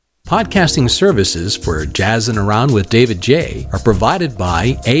Podcasting services for Jazzin' Around with David Jaye are provided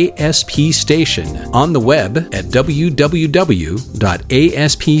by ASP Station on the web at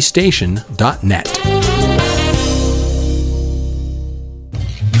www.aspstation.net.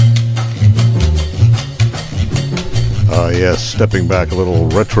 Yes, stepping back a little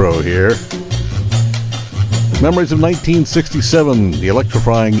retro here. Memories of 1967, the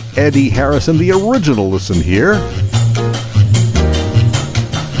electrifying Eddie Harrison, the original listen here.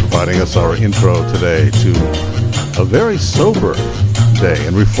 Providing us our intro today to a very sober day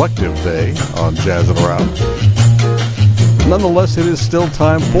and reflective day on Jazzin' Around. Nonetheless, it is still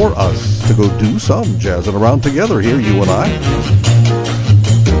time for us to go do some Jazzin' Around together here, you and I.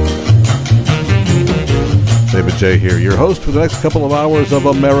 David Jaye here, your host for the next couple of hours of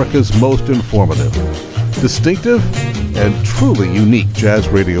America's most informative, distinctive, and truly unique jazz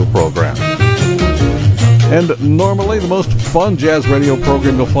radio program. And normally the most fun jazz radio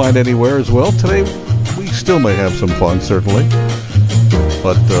program you'll find anywhere as well. Today, we still may have some fun, certainly,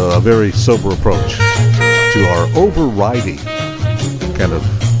 but a very sober approach to our overriding, kind of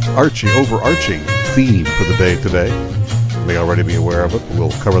overarching theme for the day today. You may already be aware of it, but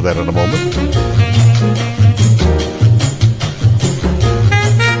we'll cover that in a moment.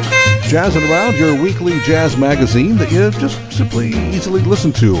 Jazzin' Around, your weekly jazz magazine that you just simply easily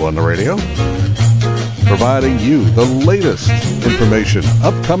listen to on the radio. Providing you the latest information,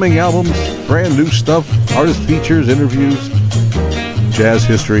 upcoming albums, brand new stuff, artist features, interviews, jazz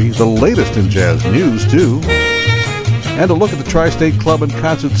history, the latest in jazz news too. And a look at the Tri-State Club and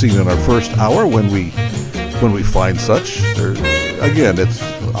Concert scene in our first hour when we find such. Again, it's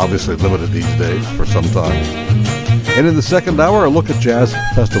obviously limited these days for some time. And in the second hour, a look at jazz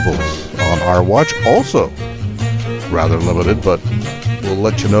festivals on our watch, also rather limited, but we'll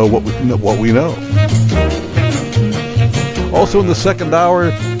let you know what we know. Also in the second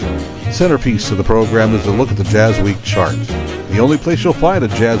hour, centerpiece of the program is a look at the JazzWeek chart, the only place you'll find a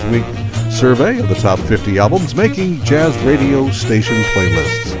JazzWeek survey of the top 50 albums making jazz radio station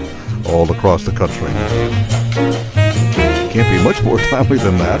playlists all across the country. Can't be much more timely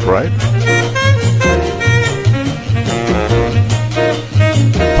than that, right?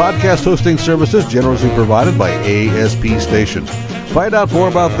 Podcast hosting services generously provided by ASP Station. Find out more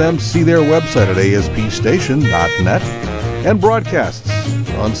about them, see their website at aspstation.net, and broadcasts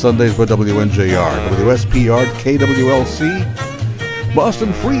on Sundays by WNJR, WSPR, KWLC,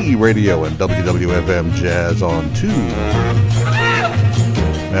 Boston Free Radio, and WWFM Jazz on 2.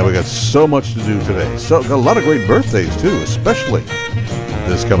 Now we got so much to do today. So got a lot of great birthdays too, especially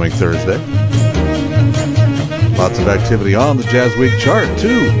this coming Thursday. Lots of activity on the JazzWeek chart,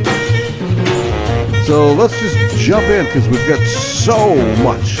 too. So let's just jump in, because we've got so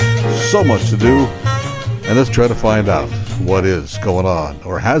much to do. And let's try to find out what is going on,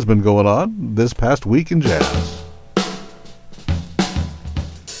 or has been going on, this past week in jazz.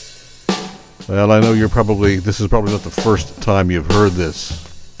 Well, I know this is probably not the first time you've heard this.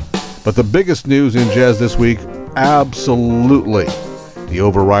 But the biggest news in jazz this week, absolutely, the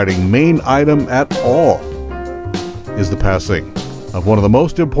overriding main item at all, is the passing of one of the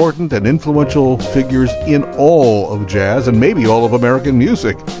most important and influential figures in all of jazz and maybe all of American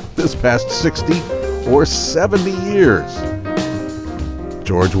music this past 60 or 70 years.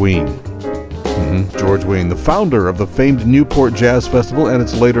 George Wein. George Wein, the founder of the famed Newport Jazz Festival and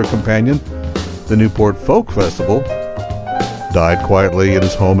its later companion, the Newport Folk Festival, died quietly in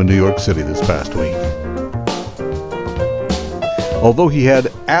his home in New York City this past week. Although he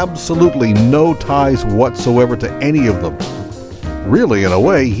had absolutely no ties whatsoever to any of them. Really, in a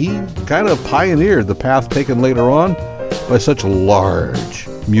way, he kind of pioneered the path taken later on by such large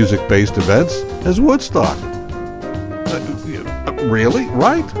music-based events as Woodstock. Really?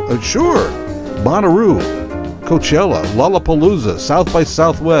 Right? Sure. Bonnaroo, Coachella, Lollapalooza, South by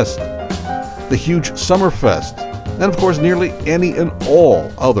Southwest, the huge Summerfest, and of course nearly any and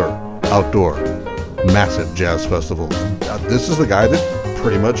all other outdoor massive jazz festivals. This is the guy that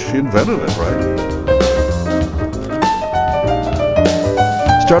pretty much invented it, right?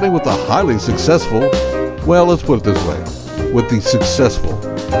 Starting with the highly successful, well, let's put it this way, with the successful.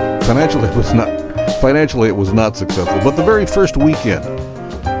 Financially, it was not successful, but the very first weekend,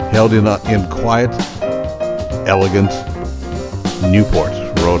 held in quiet, elegant Newport,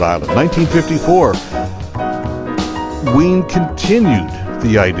 Rhode Island, 1954. Wein continued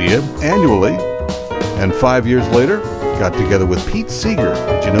the idea annually, and 5 years later, got together with Pete Seeger.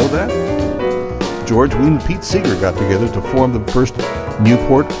 Did you know that? George Wein and Pete Seeger got together to form the first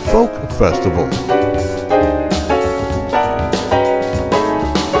Newport Folk Festival.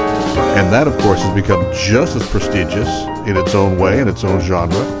 And that, of course, has become just as prestigious in its own way, in its own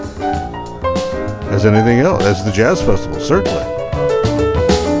genre, as anything else, as the Jazz Festival, certainly.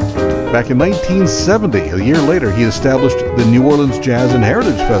 Back in 1970, a year later, he established the New Orleans Jazz and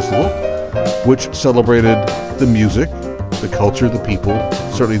Heritage Festival, which celebrated the music, the culture, the people,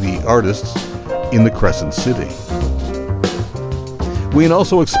 certainly the artists in the Crescent City. Ween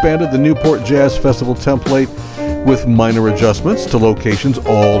also expanded the Newport Jazz Festival template with minor adjustments to locations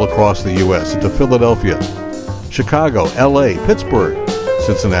all across the U.S., into Philadelphia, Chicago, L.A., Pittsburgh,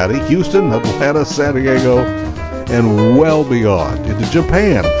 Cincinnati, Houston, Atlanta, San Diego, and well beyond, into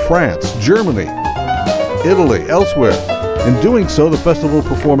Japan, France, Germany, Italy, elsewhere. In doing so, the festival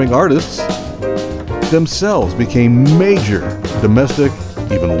performing artists themselves became major domestic,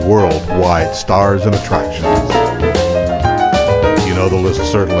 even worldwide stars and attractions. You know the list,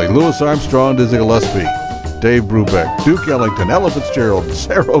 certainly. Louis Armstrong, Dizzy Gillespie, Dave Brubeck, Duke Ellington, Ella Fitzgerald,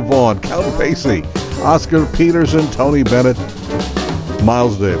 Sarah Vaughan, Count Basie, Oscar Peterson, Tony Bennett,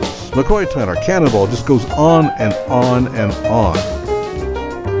 Miles Davis, McCoy Tyner, Cannonball, just goes on and on and on.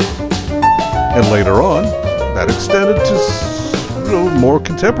 And later on, that extended to more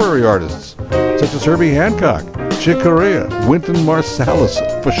contemporary artists, such as Herbie Hancock, Chick Corea, Wynton Marsalis,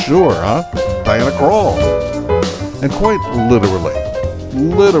 for sure, Diana Krall, and quite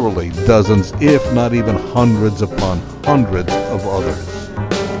literally dozens, if not even hundreds upon hundreds of others.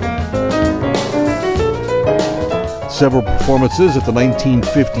 Several performances at the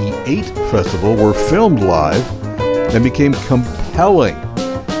 1958 festival were filmed live and became compelling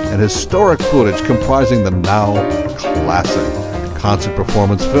and historic footage comprising the now classic concert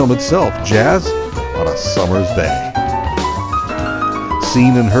performance film itself, Jazz on a Summer's Day.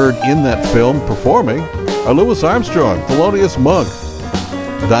 Seen and heard in that film performing are Louis Armstrong, Thelonious Monk,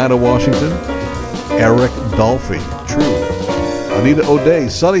 Dinah Washington, Eric Dolphy, true, Anita O'Day,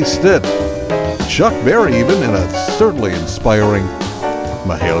 Sonny Stitt, Chuck Berry even, and a certainly inspiring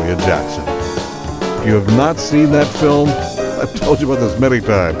Mahalia Jackson. If you have not seen that film, I've told you about this many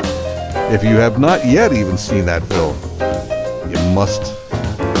times. If you have not yet even seen that film, you must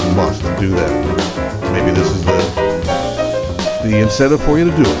do that. Maybe this is the incentive for you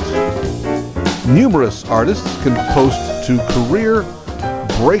to do it. Numerous artists can post to career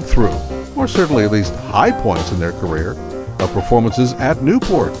breakthrough, or certainly at least high points in their career, of performances at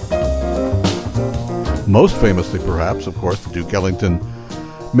Newport. Most famously, perhaps, of course, the Duke Ellington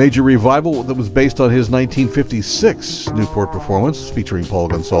major revival that was based on his 1956 Newport performance featuring Paul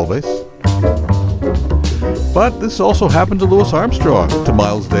Gonsalves. But this also happened to Louis Armstrong, to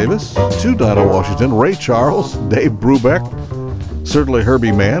Miles Davis, to Dinah Washington, Ray Charles, Dave Brubeck, certainly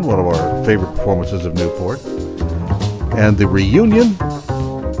Herbie Mann, one of our favorite performances of Newport, and the reunion,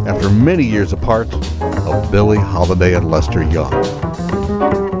 after many years apart, of Billie Holiday and Lester Young.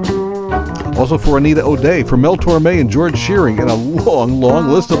 Also for Anita O'Day, for Mel Torme and George Shearing, and a long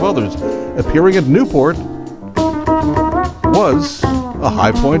list of others. Appearing at Newport was a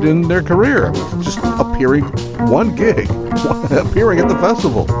high point in their career. Just appearing one gig, appearing at the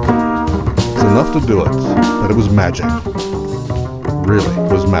festival. It's enough to do it. That it was magic. Really,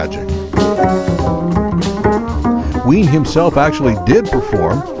 it was magic. Ween himself actually did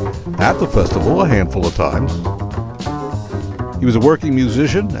perform at the festival a handful of times. He was a working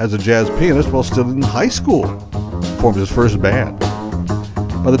musician as a jazz pianist while still in high school. Formed his first band.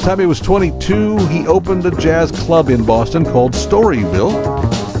 By the time he was 22, he opened a jazz club in Boston called Storyville,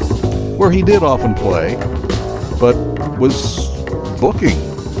 where he did often play, but was booking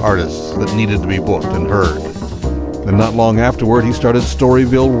artists that needed to be booked and heard. And not long afterward, he started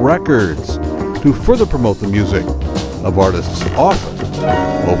Storyville Records to further promote the music of artists often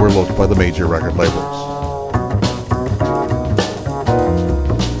overlooked by the major record labels.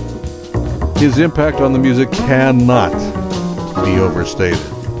 His impact on the music cannot be overstated.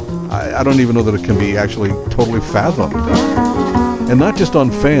 I don't even know that it can be actually totally fathomed. And not just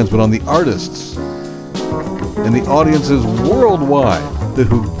on fans, but on the artists and the audiences worldwide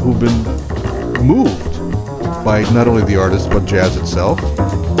who've been moved by not only the artists, but jazz itself.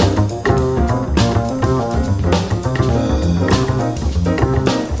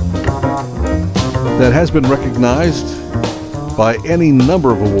 That has been recognized by any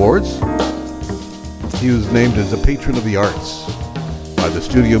number of awards. He was named as a patron of the arts by the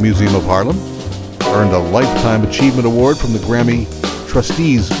Studio Museum of Harlem, earned a Lifetime Achievement Award from the Grammy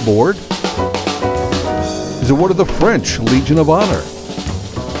Trustees Board. He's awarded the French Legion of Honor,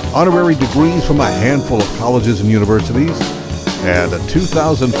 honorary degrees from a handful of colleges and universities, and a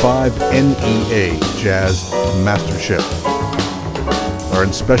 2005 NEA Jazz Mastership.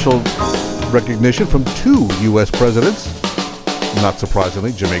 Earned special recognition from 2 U.S. presidents, not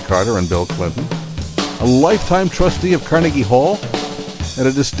surprisingly, Jimmy Carter and Bill Clinton. a lifetime trustee of Carnegie Hall, and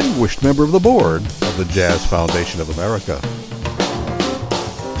a distinguished member of the board of the Jazz Foundation of America.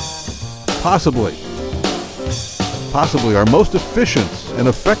 Possibly our most efficient and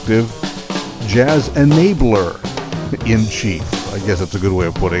effective jazz enabler in chief. I guess that's a good way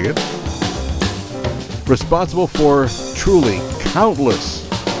of putting it. Responsible for truly countless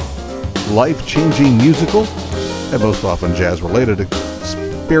life-changing musical and most often jazz-related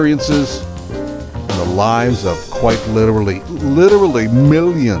experiences in the lives of quite literally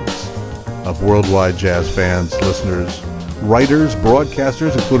millions of worldwide jazz fans, listeners, writers,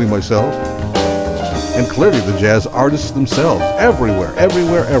 broadcasters, including myself, and clearly the jazz artists themselves, everywhere.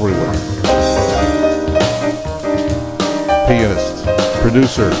 Pianist,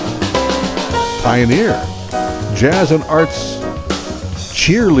 producer, pioneer, jazz and arts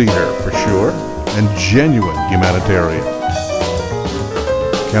cheerleader for sure, and genuine humanitarian.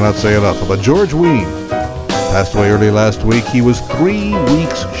 Cannot say enough about George Wein. Passed away early last week. He was 3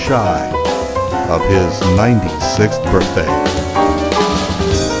 weeks shy of his 96th birthday.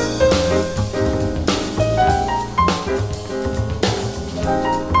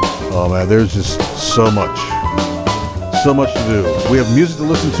 Oh man, there's just so much to do. We have music to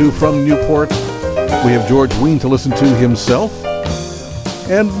listen to from Newport. We have George Wein to listen to himself.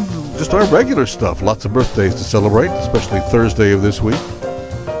 And just our regular stuff. Lots of birthdays to celebrate, especially Thursday of this week.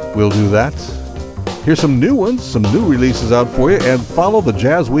 We'll do that. Here's some new ones, some new releases out for you, and follow the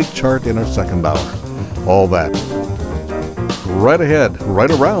JazzWeek chart in our second hour. All that right ahead,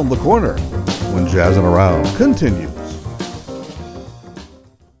 right around the corner when Jazzin' Around continues.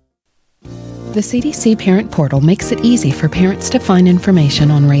 The CDC Parent Portal makes it easy for parents to find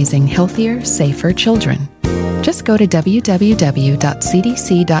information on raising healthier, safer children. Just go to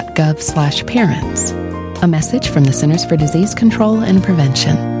www.cdc.gov/parents. A message from the Centers for Disease Control and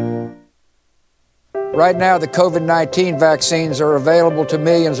Prevention. Right now, the COVID-19 vaccines are available to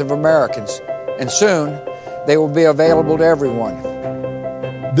millions of Americans, and soon they will be available to everyone.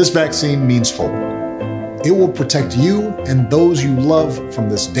 This vaccine means hope. It will protect you and those you love from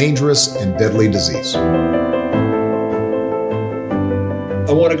this dangerous and deadly disease.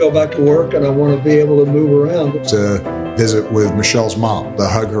 I want to go back to work and I want to be able to move around. To visit with Michelle's mom, to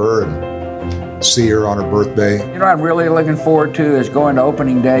hug her and see her on her birthday. You know what I'm really looking forward to is going to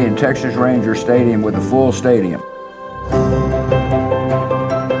opening day in Texas Ranger Stadium with a full stadium.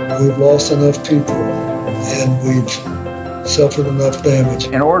 We've lost enough people and we've suffered enough damage.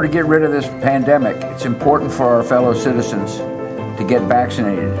 In order to get rid of this pandemic, it's important for our fellow citizens to get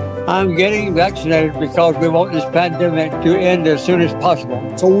vaccinated. I'm getting vaccinated because we want this pandemic to end as soon as possible.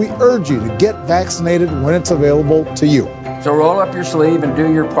 So we urge you to get vaccinated when it's available to you. So roll up your sleeve and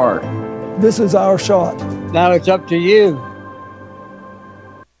do your part. This is our shot. Now it's up to you.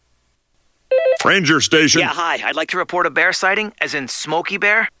 Ranger Station. Yeah, hi. I'd like to report a bear sighting, as in Smokey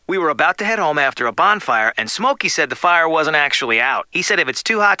Bear. We were about to head home after a bonfire, and Smokey said the fire wasn't actually out. He said if it's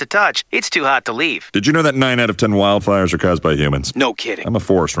too hot to touch, it's too hot to leave. Did you know that 9 out of 10 wildfires are caused by humans? No kidding. I'm a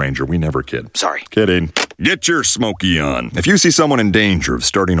forest ranger. We never kid. Sorry. Kidding. Get your Smokey on. If you see someone in danger of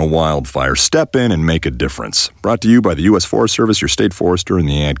starting a wildfire, step in and make a difference. Brought to you by the U.S. Forest Service, your state forester, and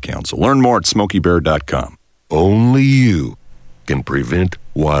the Ad Council. Learn more at SmokeyBear.com. Only you can prevent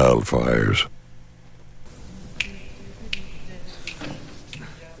wildfires.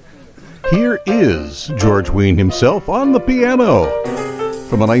 Here is George Wein himself on the piano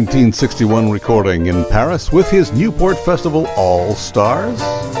from a 1961 recording in Paris with his Newport Festival All Stars.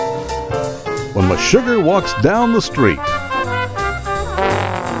 When my sugar walks down the street.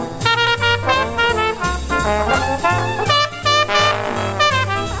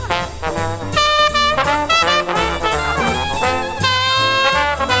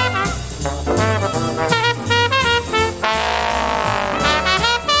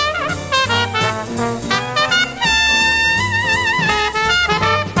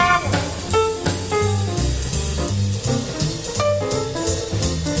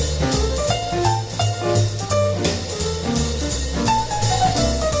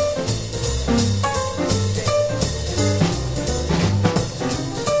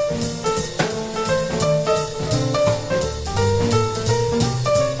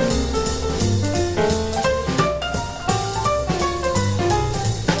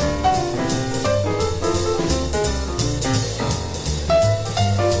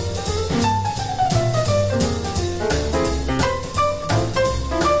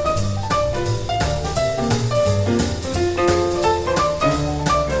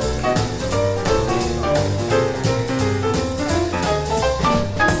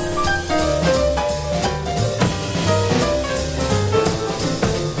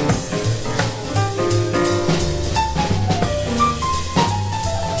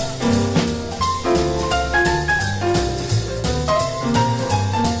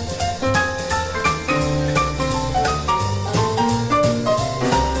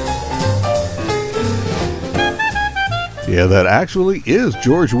 Yeah, that actually is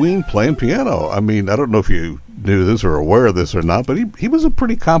George Wein playing piano. I mean, I don't know if you knew this or aware of this or not, but he was a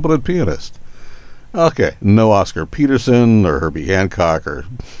pretty competent pianist. Okay, no Oscar Peterson or Herbie Hancock or,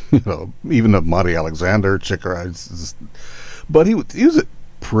 even a Monty Alexander, but he was a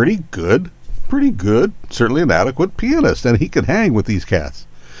pretty good, certainly an adequate pianist, and he could hang with these cats.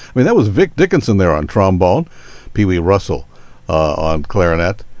 I mean, that was Vic Dickinson there on trombone, Pee Wee Russell on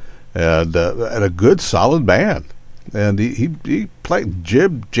clarinet, and a good, solid band. And he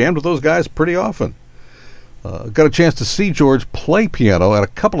jammed with those guys pretty often. Got a chance to see George play piano at a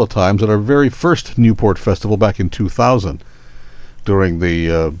couple of times at our very first Newport Festival back in 2000 during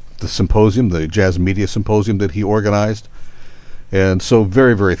the symposium, the Jazz Media Symposium that he organized. And so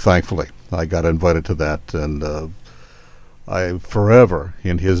very, very thankfully, I got invited to that, and I'm forever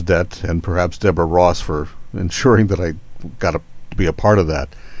in his debt, and perhaps Deborah Ross for ensuring that I got to be a part of that.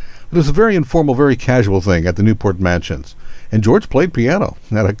 It was a very informal, very casual thing at the Newport Mansions, and George played piano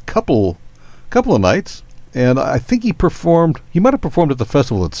at a couple of nights. And I think he might have performed at the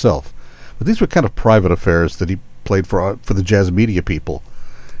festival itself. But these were kind of private affairs that he played for the jazz media people.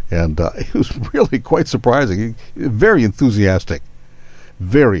 And it was really quite surprising. Very enthusiastic,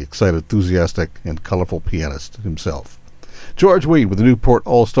 very excited, enthusiastic, and colorful pianist himself. George Wein with the Newport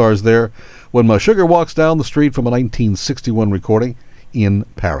All-Stars there, When My Sugar Walks Down the Street, from a 1961 recording in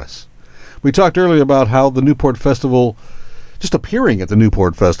Paris. We talked earlier about how the Newport Festival, just appearing at the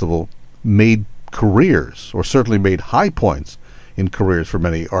Newport Festival, made careers, or certainly made high points in careers for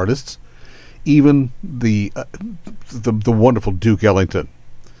many artists. Even the wonderful Duke Ellington,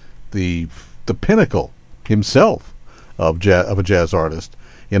 the pinnacle himself of a jazz artist,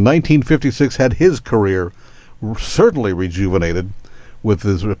 in 1956 had his career certainly rejuvenated with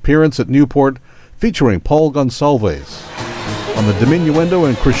his appearance at Newport featuring Paul Gonsalves on the diminuendo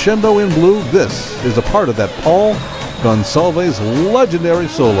and crescendo in blue. This is a part of that Paul Gonsalves legendary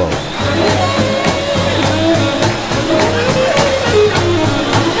solo.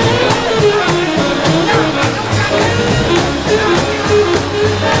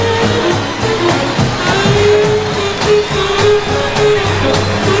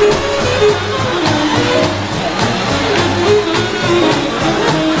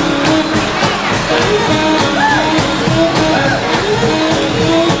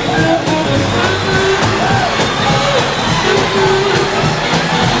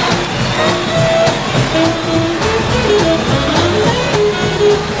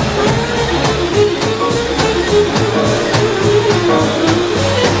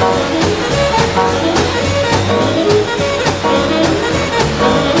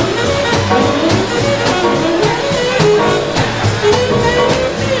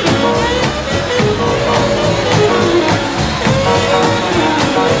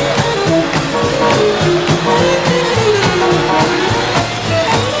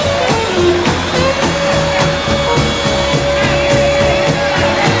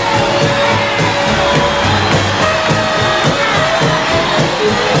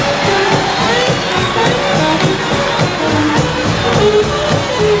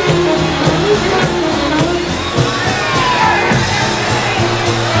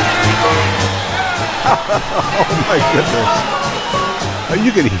 Oh my goodness.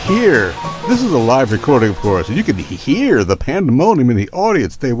 You can hear, this is a live recording of course, and you can hear the pandemonium in the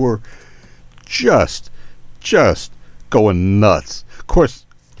audience. They were just going nuts. Of course,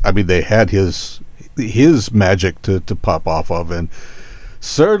 I mean, they had his magic to pop off of, and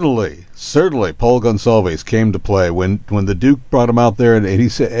certainly Paul Gonsalves came to play when the Duke brought him out there, and he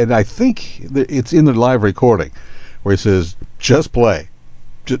said, and I think it's in the live recording where he says, just play.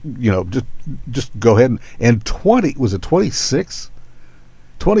 Just go ahead and 26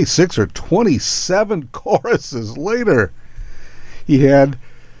 or 27 choruses later, he had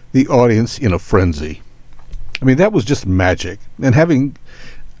the audience in a frenzy. I mean, that was just magic. And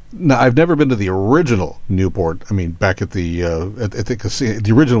now I've never been to the original Newport. I mean, back at the casino,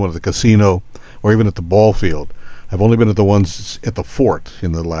 the original one at the casino, or even at the ball field. I've only been at the ones at the Fort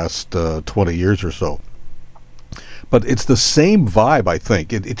in the last 20 years or so. But it's the same vibe, I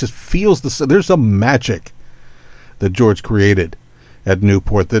think. It just feels there's some magic that George created at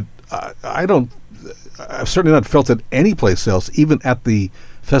Newport that I've certainly not felt at any place else, even at the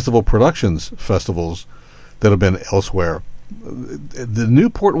festival productions festivals that have been elsewhere. The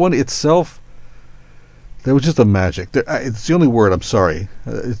Newport one itself, there was just a magic. It's the only word, I'm sorry.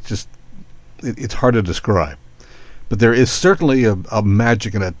 It's hard to describe. But there is certainly a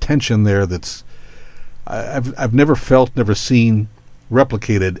magic and a tension there that's I've never felt, never seen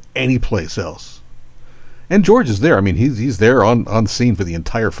replicated anyplace else. And George is there. I mean, he's there on scene for the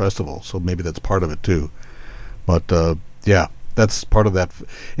entire festival, so maybe that's part of it too. But Yeah, that's part of that.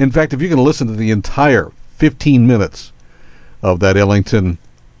 In fact, if you can listen to the entire 15 minutes of that Ellington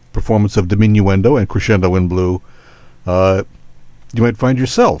performance of Diminuendo and Crescendo in Blue, you might find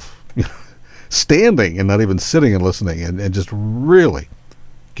yourself standing and not even sitting and listening and just really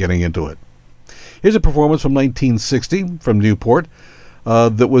getting into it. Here's a performance from 1960 from Newport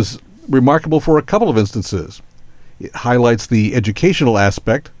that was remarkable for a couple of instances. It highlights the educational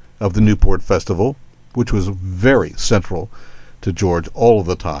aspect of the Newport Festival, which was very central to George all of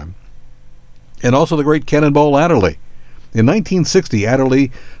the time, and also the great Cannonball Adderley. In 1960,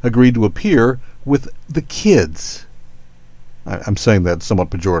 Adderley agreed to appear with the Kids. I'm saying that somewhat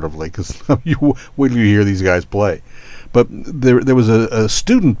pejoratively because wait till you hear these guys play. But there was a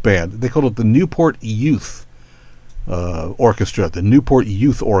student band. They called it the Newport Youth Orchestra, the Newport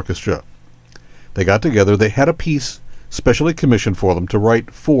Youth Orchestra. They got together. They had a piece specially commissioned for them to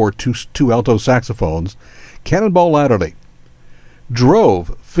write for two alto saxophones. Cannonball Adderley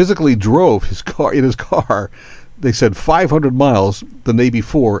physically drove in his car, they said 500 miles the day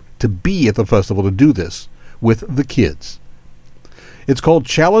before to be at the festival to do this with the Kids. It's called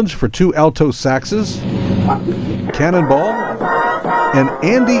Challenge for Two Alto Saxes, Cannonball, and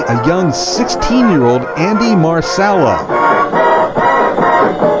Andy, a young 16-year-old Andy Marsala.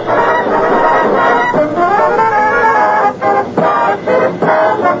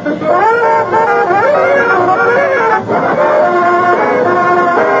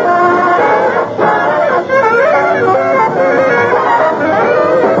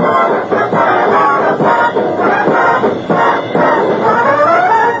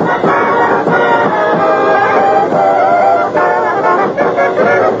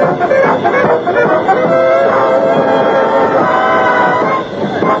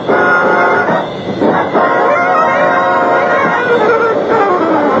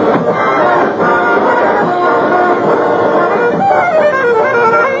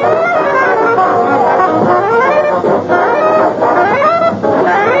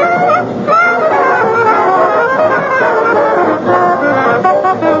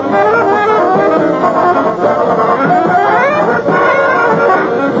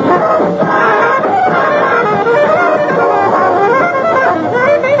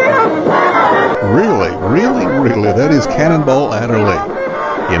 That is Cannonball Adderley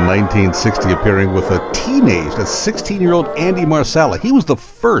in 1960, appearing with a 16-year-old Andy Marsala. He was the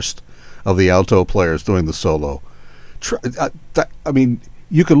first of the alto players doing the solo. I mean,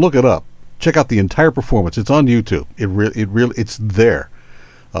 you can look it up. Check out the entire performance. It's on YouTube. It's there.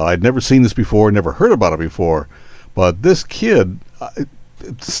 I'd never seen this before, never heard about it before, but this kid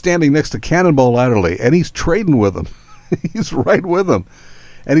standing next to Cannonball Adderley, and he's trading with him. He's right with him,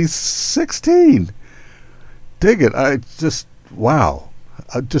 and he's 16. Dig it. Wow.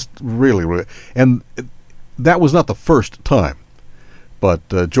 Just really. And that was not the first time. But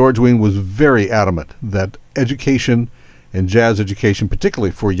George Wein was very adamant that education and jazz education,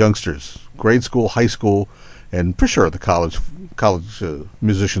 particularly for youngsters, grade school, high school, and for sure the college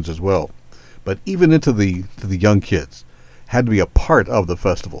musicians as well, but even into the young kids, had to be a part of the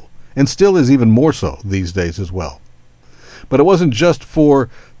festival, and still is even more so these days as well. But it wasn't just for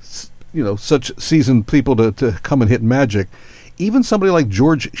such seasoned people to come and hit magic. Even somebody like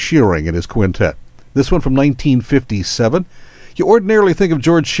George Shearing and his quintet. This one from 1957. You ordinarily think of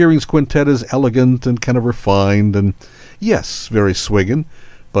George Shearing's quintet as elegant and kind of refined and, yes, very swiggin',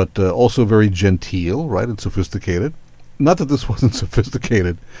 but also very genteel, right, and sophisticated. Not that this wasn't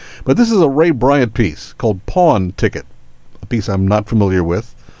sophisticated, but this is a Ray Bryant piece called Pawn Ticket, a piece I'm not familiar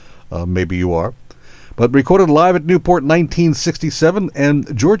with. Maybe you are. But recorded live at Newport 1967,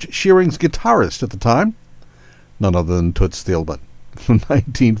 and George Shearing's guitarist at the time, none other than Toots Thielman, from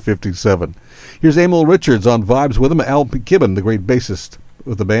 1957. Here's Emil Richards on vibes with him, Al Gibbon, the great bassist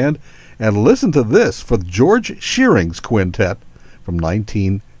with the band, and listen to this for George Shearing's quintet from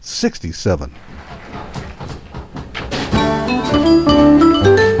 1967.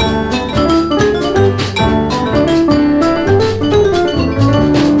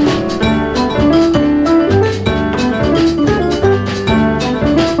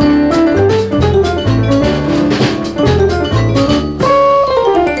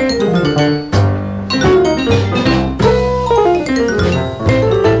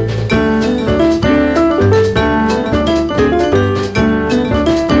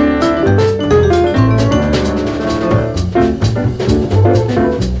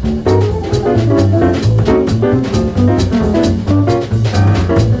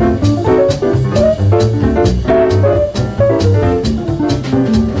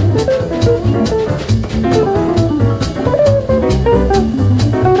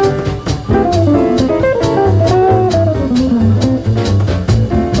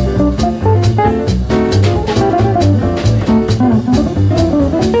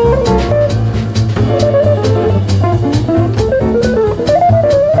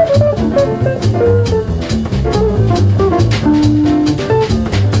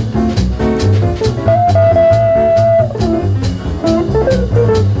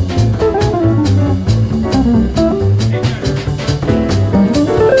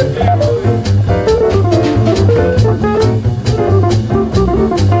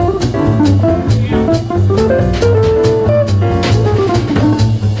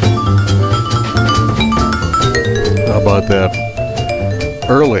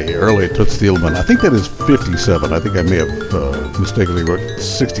 Toots Thielemans. I think that is 57. I think I may have mistakenly wrote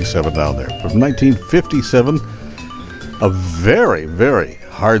 67 down there. From 1957, a very, very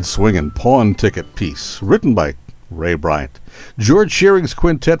hard-swinging pawn ticket piece written by Ray Bryant. George Shearing's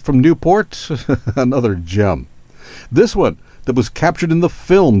Quintet from Newport, another gem. This one that was captured in the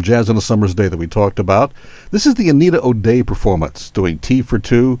film Jazz on a Summer's Day that we talked about. This is the Anita O'Day performance, doing Tea for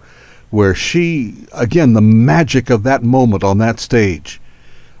Two, where she, again, the magic of that moment on that stage,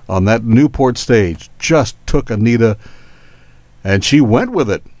 on that Newport stage, just took Anita, and she went with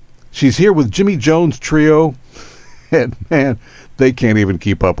it. She's here with Jimmy Jones Trio, and man, they can't even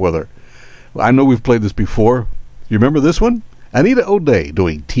keep up with her. I know we've played this before. You remember this one? Anita O'Day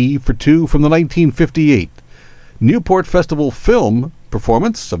doing Tea for Two from the 1958 Newport Festival film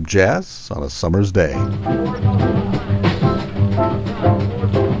performance of Jazz on a Summer's Day.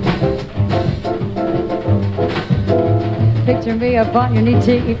 Picture me upon your knee,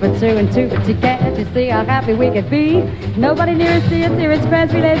 tea for two and two for two. Can't you see how happy we could be? Nobody near us, see us, here it's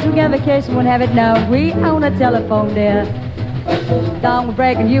friends, relations, we get vacation, won't have it now. We own a telephone there. Dawn, we're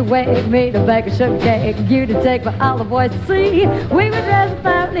breaking you, wake me to bake a sugar cake, you to take for all the boys to see. We would dress a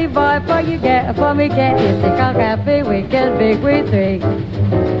family boy for you get, for me get. You see how happy we can be, we three.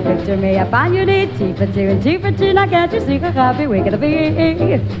 Picture me upon your knee, tea for two and two for two. Now can't you see how happy we can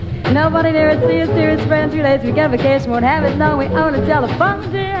be? Nobody near us, see us, here it's friends, relations, we get vacation, won't have it, no, we own a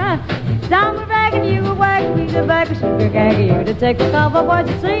telephone dear. Down we're begging you away, we to beg a sugar cake, you to take the cover, what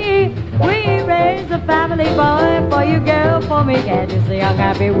you see. We raise a family boy for you girl, for me, can't you see how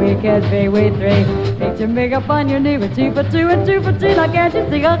happy we can be, we three. Picture me up on your knee with two for two and two for two, now can't you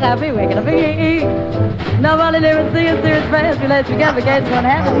see how happy we can be. Nobody near us, see us, here it's friends, relations, we get vacation, won't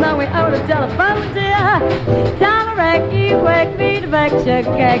have it, no, we own a telephone dear. Down the wreck, you wake me to beg a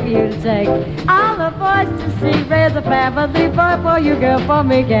sugar cake, you to take all the boys to see. Raise a family boy for you girl, for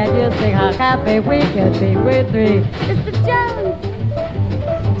me, can't you see how happy we can be, we're three. Mr. Jones.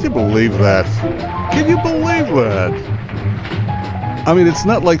 Can you believe that? Can you believe that? I mean, it's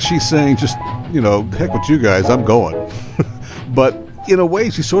not like she's saying just, heck with you guys, I'm going. But in a way,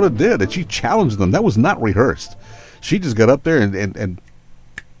 she sort of did, and she challenged them. That was not rehearsed. She just got up there and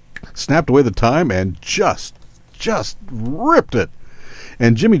snapped away the time and just ripped it.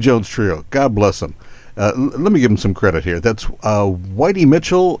 And Jimmy Jones Trio, God bless them. Let me give them some credit here. That's Whitey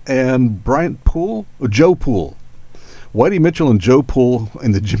Mitchell and Joe Poole. Whitey Mitchell and Joe Poole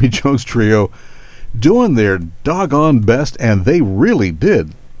in the Jimmy Jones Trio doing their doggone best, and they really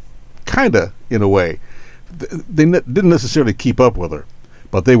did. Kind of, in a way. They didn't necessarily keep up with her,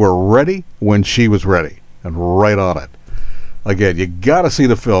 but they were ready when she was ready, and right on it. Again, you got to see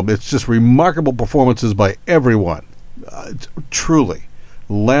the film. It's just remarkable performances by everyone. Truly.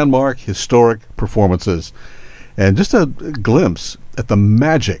 Landmark, historic performances, and just a glimpse at the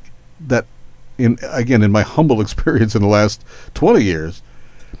magic that, in my humble experience in the last 20 years,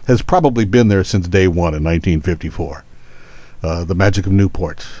 has probably been there since day one in 1954. The magic of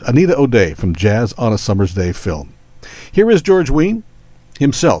Newport. Anita O'Day from Jazz on a Summer's Day film. Here is George Wein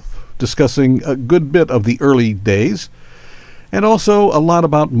himself discussing a good bit of the early days, and also a lot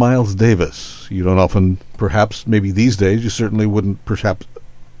about Miles Davis. You don't often, perhaps, maybe these days, you certainly wouldn't perhaps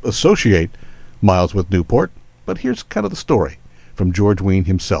associate Miles with Newport, but here's kind of the story from George Wein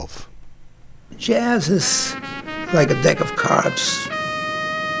himself. Jazz is like a deck of cards.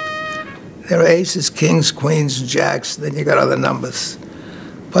 There are aces, kings, queens, jacks, then you got other numbers.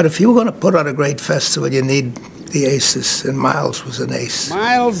 But if you were going to put on a great festival, you need the aces, and Miles was an ace.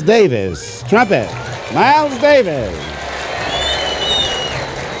 Miles Davis, trumpet. Miles Davis.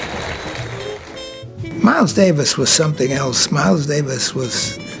 Miles Davis was something else. Miles Davis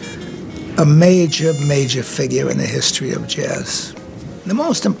was a major, major figure in the history of jazz. The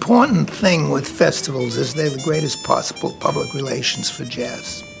most important thing with festivals is they're the greatest possible public relations for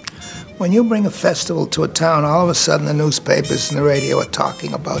jazz. When you bring a festival to a town, all of a sudden the newspapers and the radio are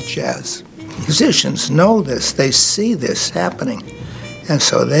talking about jazz. Musicians know this, they see this happening, and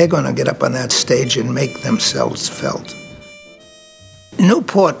so they're going to get up on that stage and make themselves felt.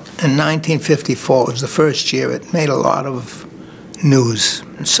 Newport in 1954 was the first year it made a lot of news.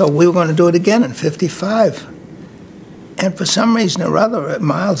 And so we were going to do it again in 55. And for some reason or other,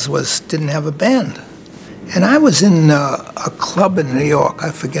 Miles didn't have a band. And I was in a club in New York.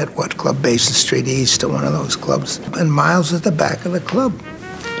 I forget what club, Basin Street East or one of those clubs. And Miles was at the back of the club.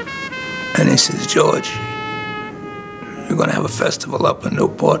 And he says, George, you're going to have a festival up in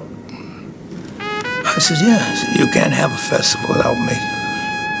Newport? I says, yeah. He said, you can't have a festival without me.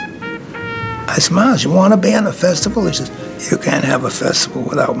 I said, Miles, you want to be on the festival? He says, you can't have a festival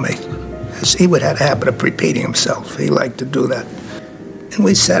without me. He would have a habit of repeating himself. He liked to do that. And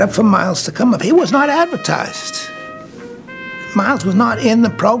we set up for Miles to come up. He was not advertised. Miles was not in the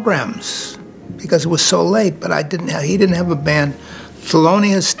programs because it was so late, but he didn't have a band.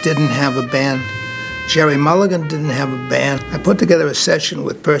 Thelonious didn't have a band. Jerry Mulligan didn't have a band. I put together a session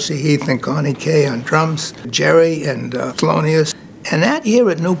with Percy Heath and Connie Kay on drums, Jerry and Thelonious. And that year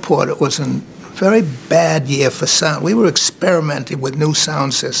at Newport, it was a very bad year for sound. We were experimenting with new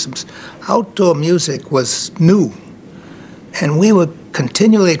sound systems. Outdoor music was new, and we were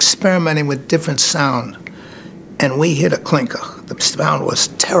continually experimenting with different sound. And we hit a clinker. The sound was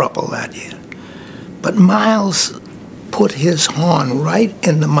terrible that year. But Miles put his horn right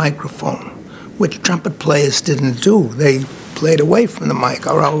in the microphone, which trumpet players didn't do. They played away from the mic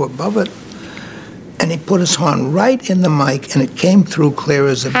or above it. And he put his horn right in the mic, and it came through clear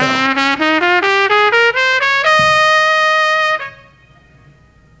as a bell.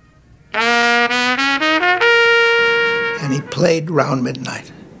 And he played round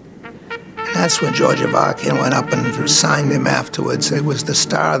midnight. And that's when George Avakian went up and signed him afterwards. He was the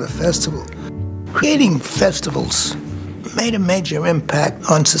star of the festival. Creating festivals made a major impact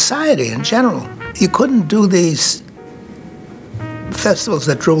on society in general. You couldn't do these festivals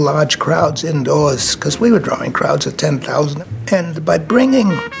that drew large crowds indoors, because we were drawing crowds of 10,000. And by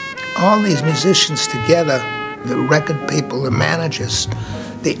bringing all these musicians together, the record people, the managers,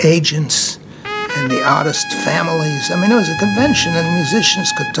 the agents, and the artist families, I mean, it was a convention and musicians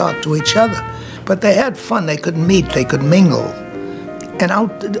could talk to each other. But they had fun, they could meet, they could mingle. And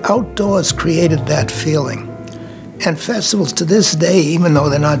outdoors created that feeling. And festivals to this day, even though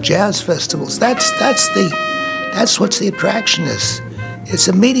they're not jazz festivals, that's what the attraction is. It's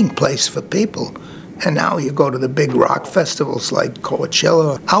a meeting place for people. And now you go to the big rock festivals like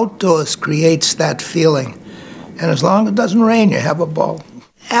Coachella. Outdoors creates that feeling. And as long as it doesn't rain, you have a ball.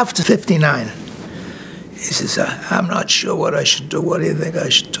 After 59, he says, I'm not sure what I should do. What do you think I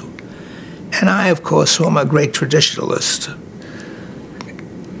should do? And I, of course, who am a great traditionalist,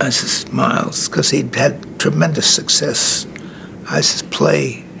 I says, Miles, because he'd had tremendous success, I says,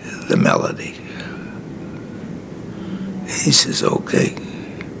 play the melody. He says, okay.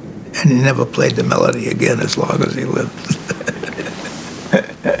 And he never played the melody again as long as he lived.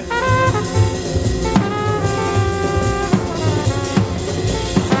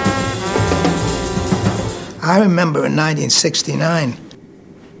 I remember in 1969,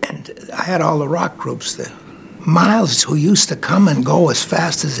 and I had all the rock groups there. Miles, who used to come and go as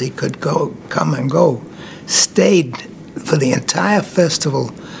fast as he could come and go, stayed for the entire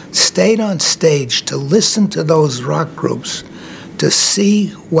festival, stayed on stage to listen to those rock groups, to see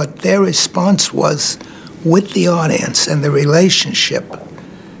what their response was with the audience and the relationship.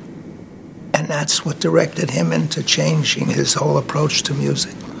 And that's what directed him into changing his whole approach to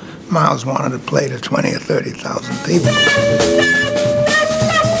music. Miles wanted to play to 20 or 30,000 people.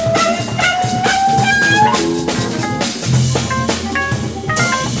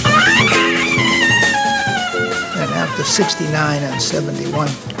 And after 69 and 71,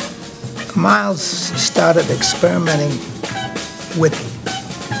 Miles started experimenting with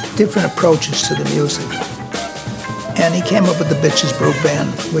different approaches to the music. And he came up with the Bitches Brew Band,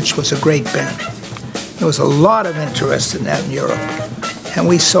 which was a great band. There was a lot of interest in that in Europe. And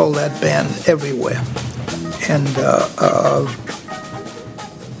we sold that band everywhere. And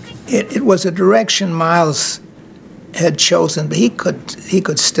it was a direction Miles had chosen, but he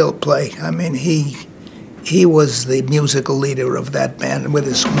could still play. I mean, he was the musical leader of that band with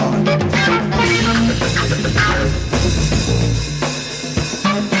his horn.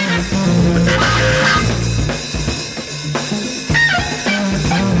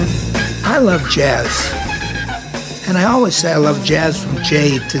 I love jazz. And I always say I love jazz from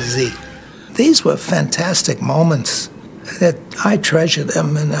J to Z. These were fantastic moments that I treasure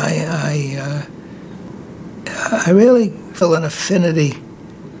them, and I really feel an affinity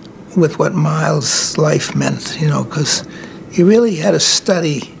with what Miles' life meant, you know, because he really had a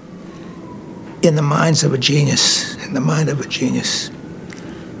study in the mind of a genius.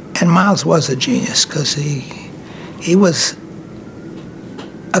 And Miles was a genius because he was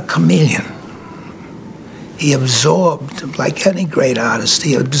a chameleon. He absorbed, like any great artist,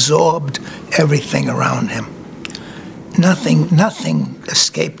 he absorbed everything around him. Nothing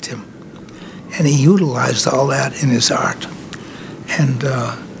escaped him. And he utilized all that in his art. And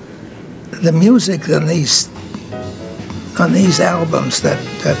the music on these albums that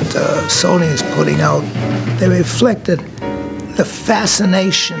Sony is putting out, they reflected the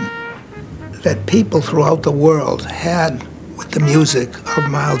fascination that people throughout the world had with the music of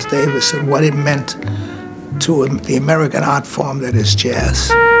Miles Davis and what it meant to the American art form that is jazz.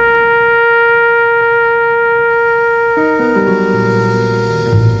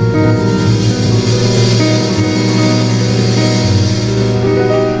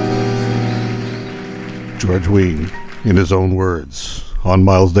 George Wein, in his own words, on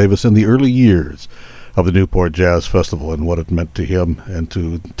Miles Davis in the early years of the Newport Jazz Festival and what it meant to him and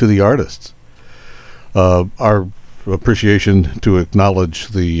to the artists. Our appreciation to acknowledge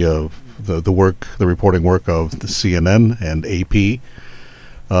the work, the reporting work of the CNN and AP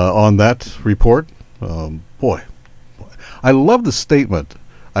on that report. Boy, I love the statement.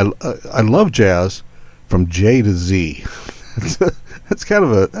 I love jazz from J to Z. That's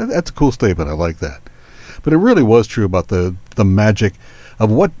a cool statement. I like that. But it really was true about the magic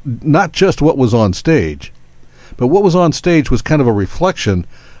of what, not just what was on stage, but what was on stage was kind of a reflection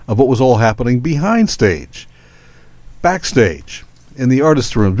of what was all happening behind stage, backstage, in the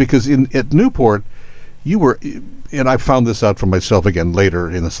artist room. Because at Newport, you were, and I found this out for myself again later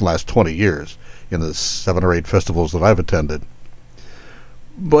in this last 20 years, in the 7 or 8 festivals that I've attended.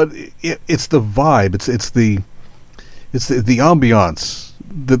 But it's the vibe, it's the ambiance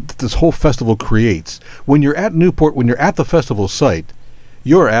that this whole festival creates. When you're at Newport, when you're at the festival site,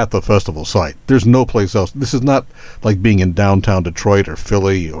 you're at the festival site. There's no place else. This is not like being in downtown Detroit or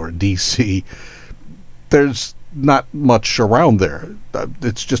Philly or D.C. There's not much around there.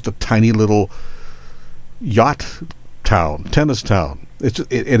 It's just a tiny little yacht town, tennis town.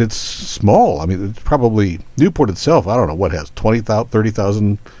 And it's small. I mean, it's probably Newport itself, I don't know what has 20,000,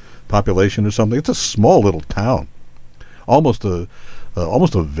 30,000 population or something. It's a small little town, almost a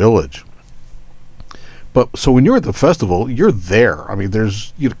village. But so when you're at the festival, you're there. I mean,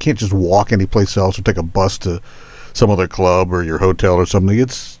 you can't just walk anyplace else or take a bus to some other club or your hotel or something.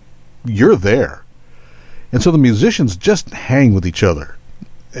 You're there. And so the musicians just hang with each other.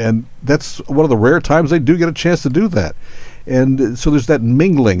 And that's one of the rare times they do get a chance to do that. And so there's that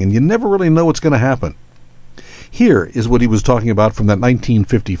mingling, and you never really know what's going to happen. Here is what he was talking about from that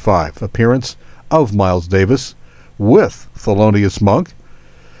 1955 appearance of Miles Davis with Thelonious Monk.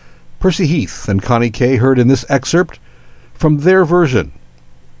 Percy Heath and Connie Kay heard in this excerpt from their version.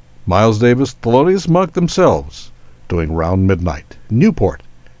 Miles Davis, Thelonious Monk themselves, doing Round Midnight, Newport,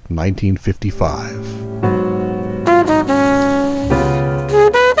 1955.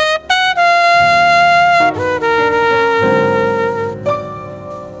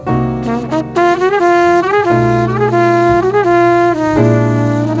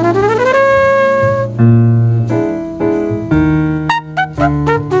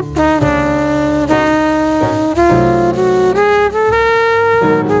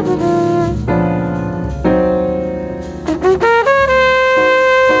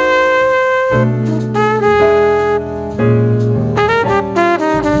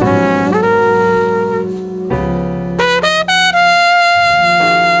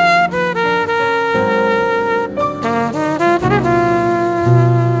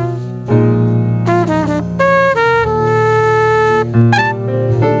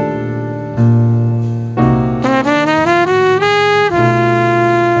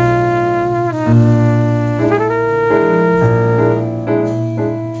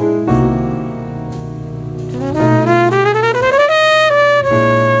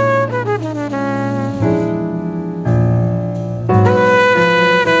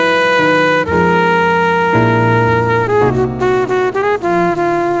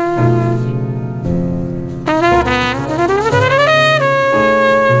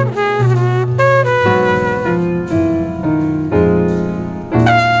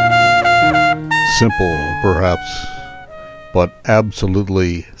 Simple, perhaps, but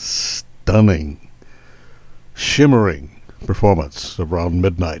absolutely stunning, shimmering performance of Round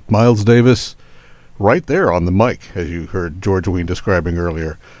Midnight. Miles Davis, right there on the mic, as you heard George Wein describing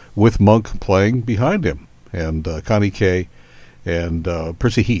earlier, with Monk playing behind him, and Connie Kay and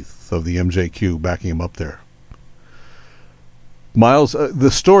Percy Heath of the MJQ backing him up there. Miles, the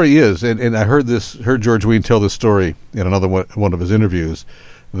story is, and I heard George Wein tell this story in another one of his interviews,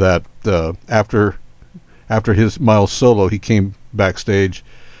 that after his Miles solo, he came backstage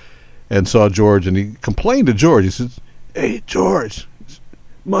and saw George, and he complained to George. He said, "Hey, George,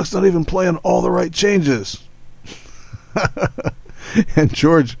 Monk's not even playing all the right changes." And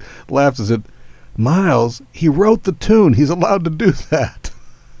George laughed and said, "Miles, he wrote the tune. He's allowed to do that."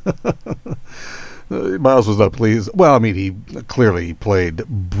 Miles was not pleased. Well, I mean, he clearly played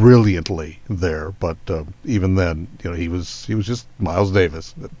brilliantly there, but even then, he was just Miles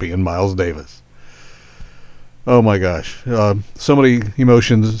Davis, being Miles Davis. Oh my gosh, so many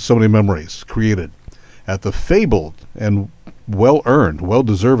emotions, so many memories created at the fabled and well-earned,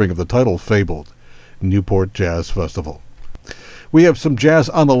 well-deserving of the title fabled Newport Jazz Festival. We have some jazz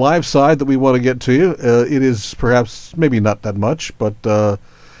on the live side that we want to get to you. It is perhaps maybe not that much, but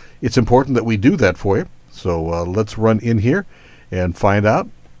it's important that we do that for you. So let's run in here and find out.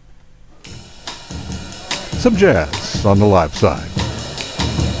 some jazz on the live side.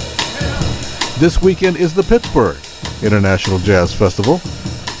 This weekend is the Pittsburgh International Jazz Festival.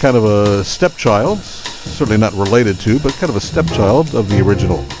 Kind of a stepchild, certainly not related to, but kind of a stepchild of the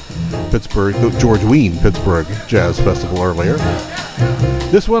original Pittsburgh, the George Wein Pittsburgh Jazz Festival earlier.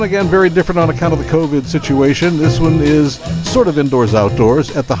 This one, again, very different on account of the COVID situation. This one is sort of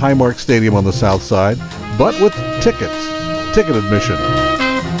indoors-outdoors at the Highmark Stadium on the south side, but with ticket admission.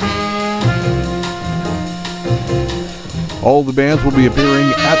 All the bands will be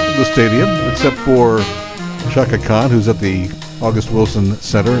appearing at the stadium, except for Chaka Khan, who's at the August Wilson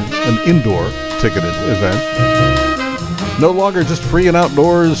Center, an indoor ticketed event. No longer just free and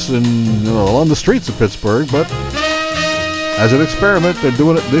outdoors and on the streets of Pittsburgh, but as an experiment, they're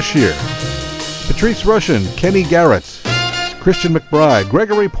doing it this year. Patrice Rushen, Kenny Garrett, Christian McBride,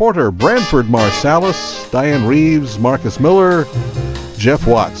 Gregory Porter, Branford Marsalis, Diane Reeves, Marcus Miller, Jeff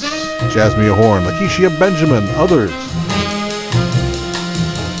Watts, Jasmine Horn, Lakeisha Benjamin, others.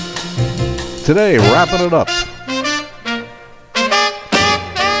 Today, wrapping it up.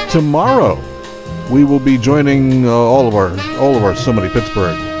 Tomorrow, we will be joining all of our so many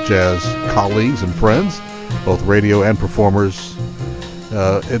Pittsburgh jazz colleagues and friends, both radio and performers,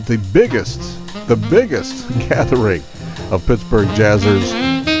 at the biggest gathering of Pittsburgh jazzers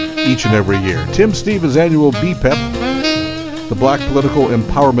each and every year. Tim Stevens' annual BPEP, the Black Political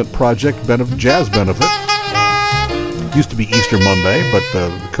Empowerment Project Jazz Benefit. Used to be Easter Monday, but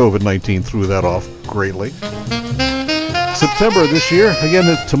COVID-19 threw that off greatly. September this year,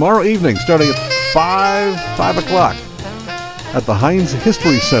 again tomorrow evening, starting at 5 o'clock at the Heinz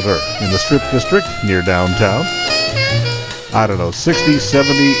History Center in the Strip District near downtown. I don't know, 60,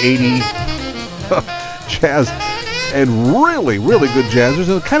 70, 80 jazz and really, really good jazzers,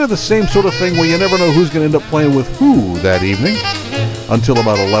 and kind of the same sort of thing where you never know who's going to end up playing with who that evening until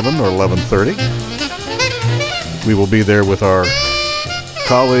about 11 or 11:30. We will be there with our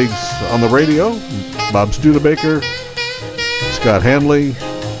colleagues on the radio, Bob Studebaker, Scott Hanley,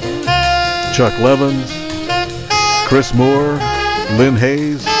 Chuck Levins, Chris Moore, Lynn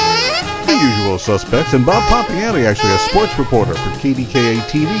Hayes, the usual suspects, and Bob Pompiani, actually a sports reporter for KDKA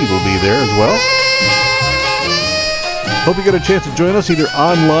TV, will be there as well. Hope you get a chance to join us either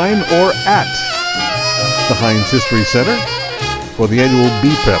online or at the Heinz History Center for the annual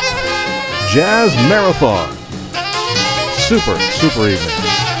BPEP Jazz Marathon. Super evening.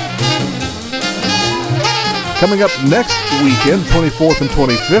 Coming up next weekend, 24th and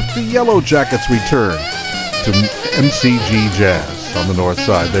 25th, the Yellow Jackets return to MCG Jazz on the north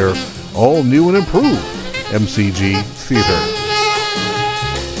side. They're all new and improved MCG Theater.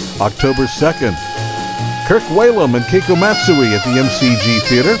 October 2nd, Kirk Whalum and Keiko Matsui at the MCG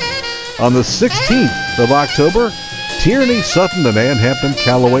Theater. On the 16th of October, Tierney Sutton and Ann Hampton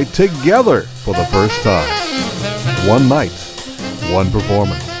Calloway together for the first time. One night, one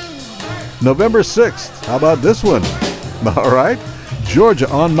performance. November 6th, how about this one? All right, Georgia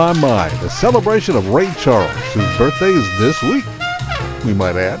on My Mind, a celebration of Ray Charles, whose birthday is this week, we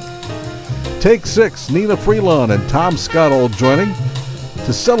might add. Take 6, Nina Freelon and Tom Scott all joining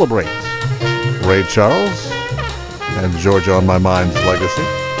to celebrate Ray Charles and Georgia on My Mind's legacy.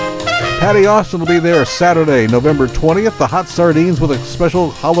 Patty Austin will be there Saturday, November 20th, the Hot Sardines with a special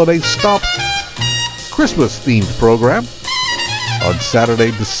holiday stomp Christmas-themed program on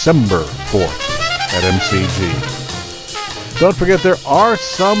Saturday, December 4th at MCG. Don't forget, there are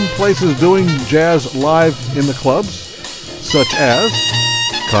some places doing jazz live in the clubs, such as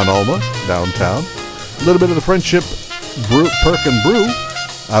Con Alma, downtown. A little bit of the Friendship Perk and Brew,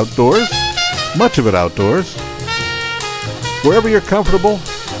 outdoors. Much of it outdoors. Wherever you're comfortable,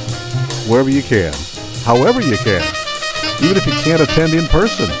 wherever you can, however you can. Even if you can't attend in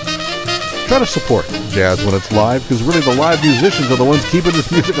person, try to support jazz when it's live, because really the live musicians are the ones keeping this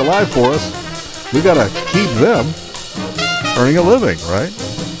music alive for us. We got to keep them earning a living, right?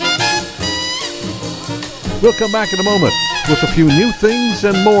 We'll come back in a moment with a few new things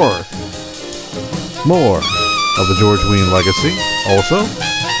and more. More of the George Wein legacy. Also,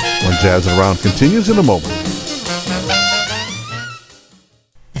 when Jazzin' Around continues in a moment.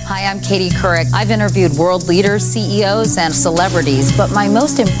 Hi, I'm Katie Couric. I've interviewed world leaders, CEOs, and celebrities, but my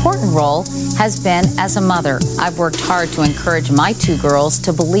most important role has been as a mother. I've worked hard to encourage my 2 girls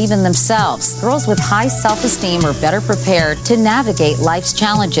to believe in themselves. Girls with high self-esteem are better prepared to navigate life's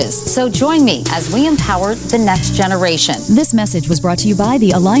challenges. So join me as we empower the next generation. This message was brought to you by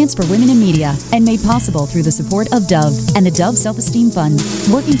the Alliance for Women in Media and made possible through the support of Dove and the Dove Self-Esteem Fund,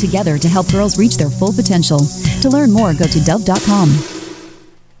 working together to help girls reach their full potential. To learn more, go to dove.com.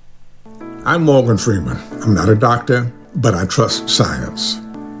 I'm Morgan Freeman. I'm not a doctor, but I trust science.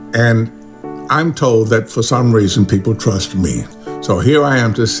 And I'm told that for some reason people trust me. So here I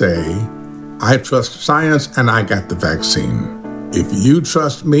am to say, I trust science and I got the vaccine. If you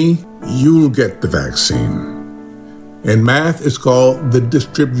trust me, you'll get the vaccine. In math, it's called the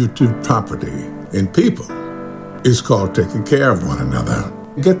distributive property. In people, it's called taking care of one another.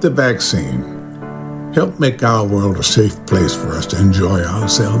 Get the vaccine. Help make our world a safe place for us to enjoy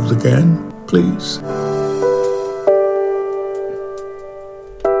ourselves again, please.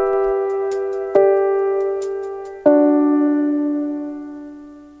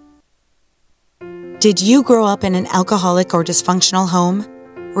 Did you grow up in an alcoholic or dysfunctional home?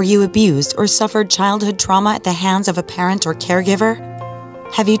 Were you abused or suffered childhood trauma at the hands of a parent or caregiver?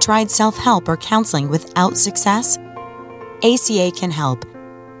 Have you tried self-help or counseling without success? ACA can help.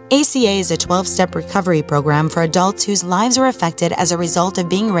 ACA is a 12-step recovery program for adults whose lives are affected as a result of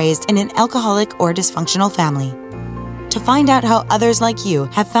being raised in an alcoholic or dysfunctional family. To find out how others like you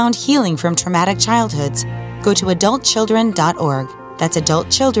have found healing from traumatic childhoods, go to adultchildren.org. That's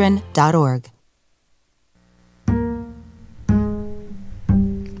adultchildren.org.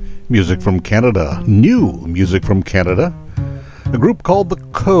 Music from Canada, new music from Canada. A group called the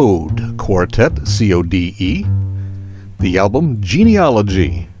Code Quartet, C-O-D-E. The album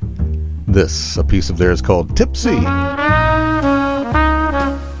Genealogy. This, a piece of theirs called Tipsy.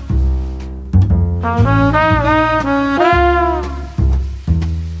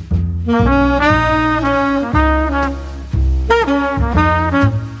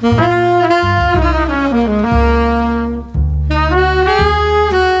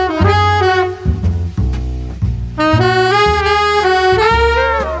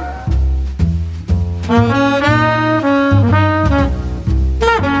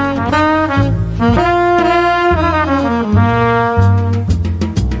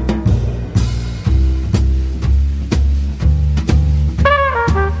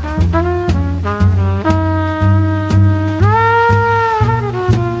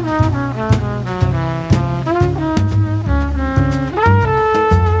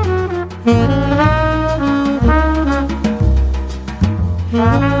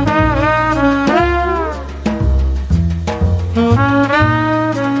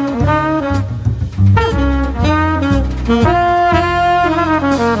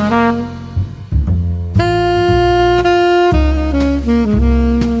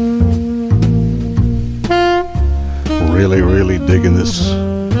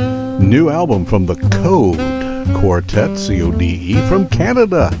 Album from the Code Quartet, C-O-D-E, from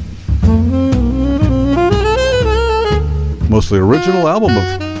Canada. Mostly original album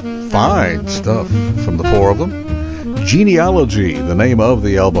of fine stuff from the four of them. Genealogy, the name of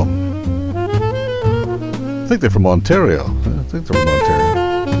the album. I think they're from Ontario.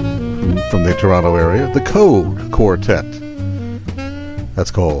 From the Toronto area. The Code Quartet.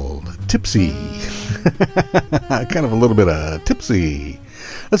 That's called Tipsy. Kind of a little bit of tipsy.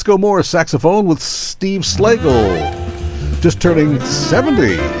 Let's go more saxophone with Steve Slagle, just turning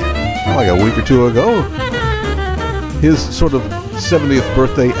 70, like a week or two ago. His sort of 70th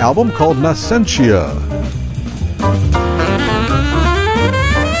birthday album called Nascentia.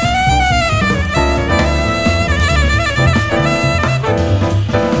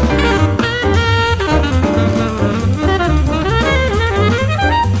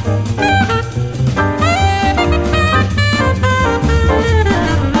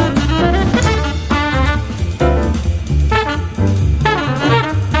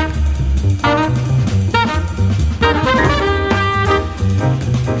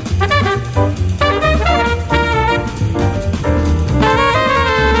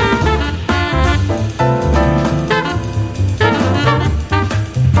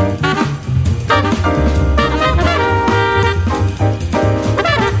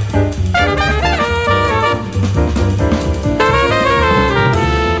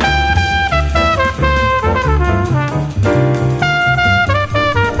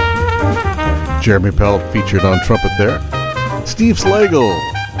 Jeremy Pelt featured on trumpet there. Steve Slagle.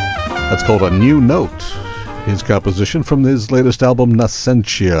 That's called A New Note. His composition from his latest album,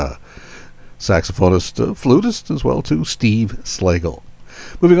 Nascentia. Saxophonist, flutist as well, too, Steve Slagle.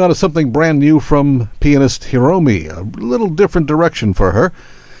 Moving on to something brand new from pianist Hiromi. A little different direction for her.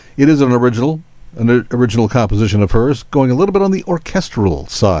 It is an original composition of hers, going a little bit on the orchestral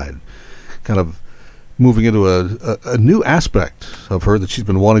side. Kind of moving into a new aspect of her that she's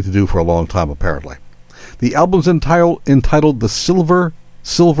been wanting to do for a long time, apparently. The album's entitled The Silver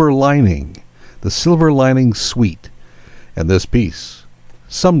Lining. The Silver Lining Suite. And this piece,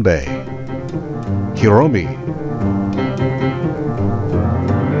 Someday. Hiromi.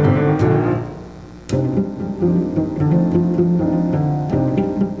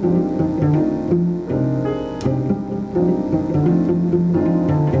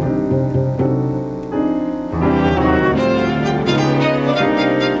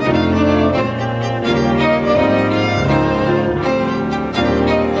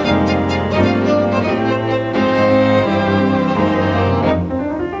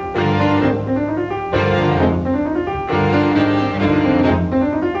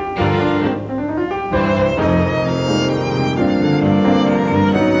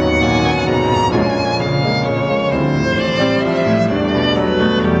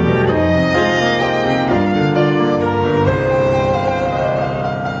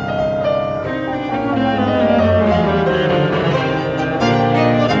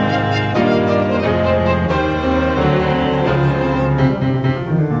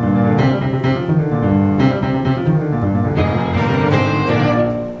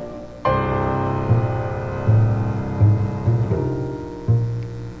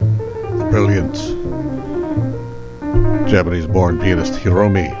 Brilliant. Japanese-born pianist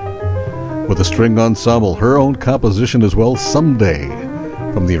Hiromi with a string ensemble, her own composition as well, Someday,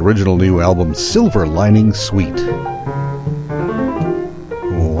 from the original new album Silver Lining Suite.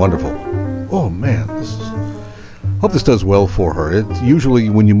 Wonderful. Oh man, hope this does well for her. It's usually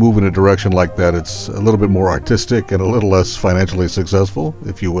when you move in a direction like that, it's a little bit more artistic and a little less financially successful,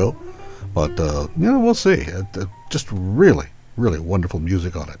 if you will. But, we'll see. Just really, really wonderful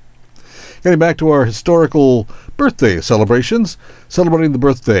music on it. Getting back to our historical birthday celebrations, celebrating the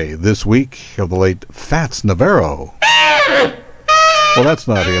birthday this week of the late Fats Navarro. Well, that's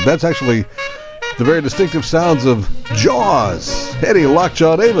not him. That's actually the very distinctive sounds of Jaws, Eddie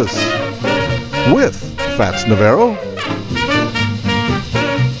Lockjaw Davis, with Fats Navarro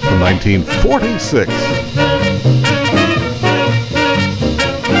from 1946.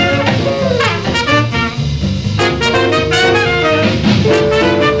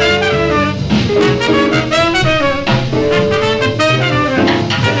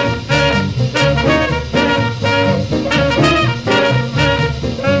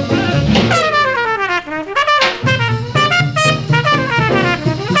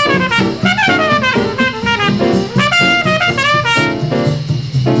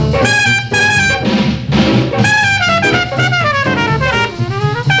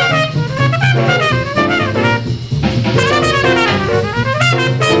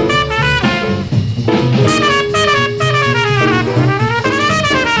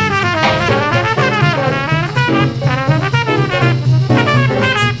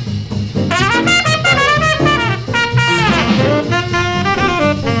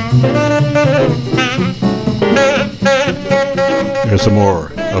 Here's some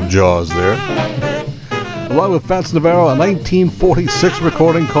more of Jaws there. Along with Fats Navarro, a 1946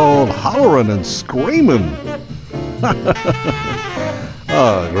 recording called Hollerin' and Screamin'.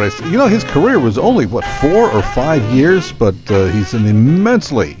 Grace. You know, his career was only, 4 or 5 years, but he's an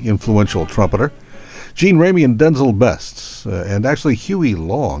immensely influential trumpeter. Gene Ramey and Denzel Best, and actually Huey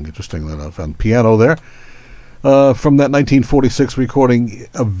Long, interestingly enough, on piano there. From that 1946 recording,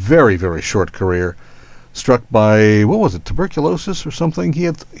 a very, very short career. Struck by, what was it, tuberculosis or something? He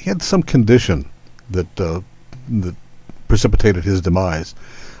had some condition that precipitated his demise.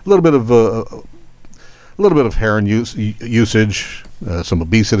 A little bit of heroin usage, some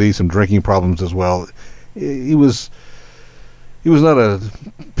obesity, some drinking problems as well. He was not a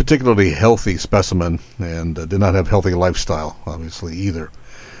particularly healthy specimen, and did not have healthy lifestyle, obviously, either.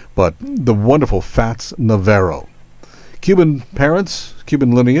 But the wonderful Fats Navarro. Cuban parents,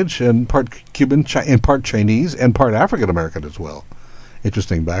 Cuban lineage, and part Cuban and part Chinese, and part African-American as well.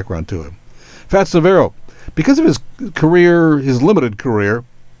 Interesting background to him. Fats Navarro, because of his career, his limited career,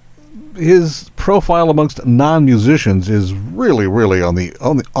 his profile amongst non-musicians is really, really on the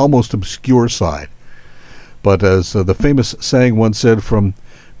almost obscure side. But as the famous saying once said from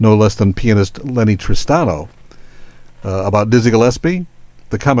no less than pianist Lenny Tristano about Dizzy Gillespie,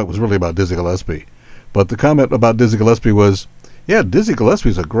 the comment was really about Dizzy Gillespie. But the comment about Dizzy Gillespie was, yeah, Dizzy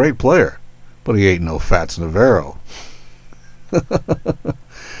Gillespie's a great player, but he ain't no Fats Navarro.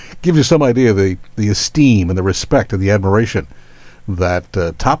 Gives you some idea of the esteem and the respect and the admiration that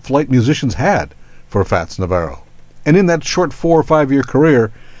top-flight musicians had for Fats Navarro. And in that short 4 or 5 year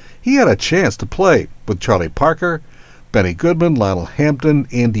career, he had a chance to play with Charlie Parker, Benny Goodman, Lionel Hampton,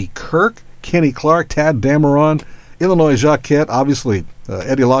 Andy Kirk, Kenny Clark, Tad Dameron, Illinois Jacquette, obviously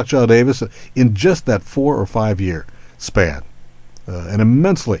Eddie Lockjaw Davis, in just that 4 or 5 year span. An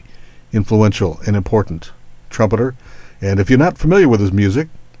immensely influential and important trumpeter. And if you're not familiar with his music,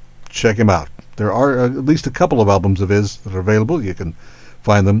 check him out. There are at least a couple of albums of his that are available. You can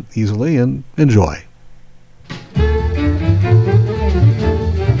find them easily and enjoy.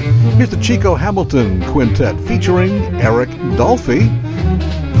 Here's the Chico Hamilton Quintet featuring Eric Dolphy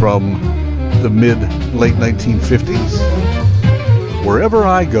from the mid-late 1950s. Wherever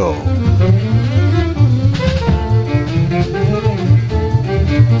I Go.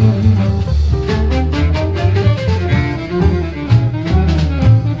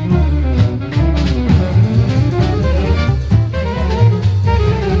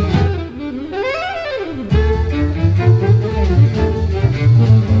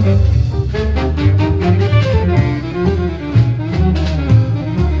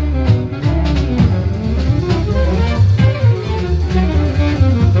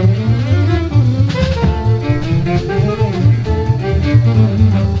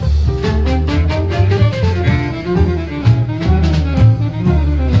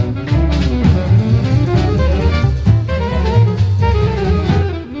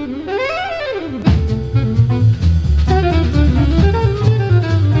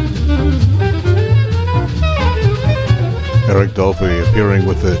 Greg Dolphy appearing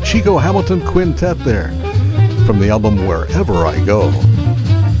with the Chico Hamilton Quintet there from the album Wherever I Go.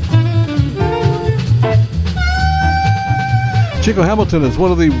 Chico Hamilton is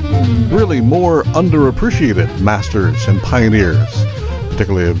one of the really more underappreciated masters and pioneers,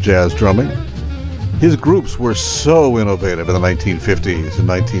 particularly of jazz drumming. His groups were so innovative in the 1950s and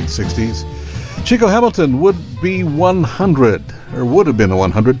 1960s. Chico Hamilton would be 100, or would have been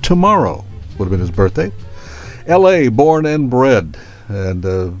 100 tomorrow. Would have been his birthday. L.A., born and bred, and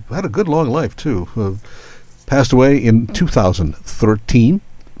had a good long life, too. Passed away in 2013.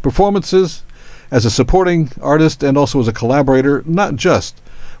 Performances as a supporting artist and also as a collaborator, not just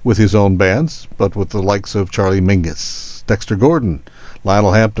with his own bands, but with the likes of Charlie Mingus, Dexter Gordon,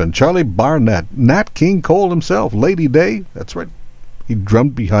 Lionel Hampton, Charlie Barnett, Nat King Cole himself, Lady Day. That's right. He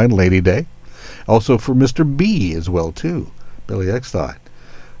drummed behind Lady Day. Also for Mr. B as well, too. Billy Eckstein.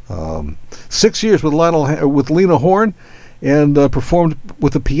 6 years with Lena Horne, and performed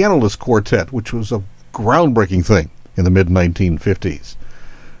with the Pianoless Quartet, which was a groundbreaking thing in the mid-1950s.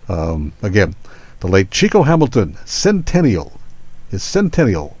 Again, the late Chico Hamilton, centennial. His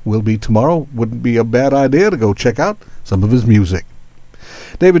centennial will be tomorrow. Wouldn't be a bad idea to go check out some of his music.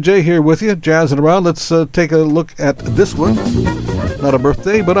 David Jaye here with you, jazzing around. Let's take a look at this one. Not a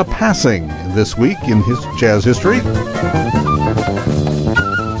birthday, but a passing this week in his jazz history.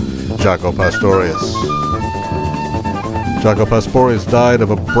 Jaco Pastorius. Jaco Pastorius died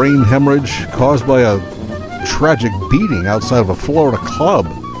of a brain hemorrhage caused by a tragic beating outside of a Florida club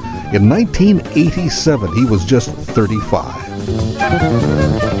in 1987. He was just 35.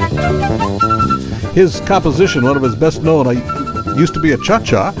 His composition, one of his best known, used to be a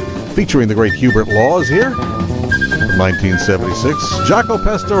cha-cha, featuring the great Hubert Law, is here. From 1976, Jaco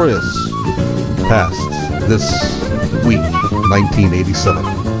Pastorius passed this week, 1987.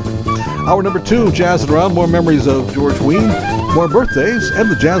 Hour number 2, Jazzing Around, more memories of George Wein, more birthdays, and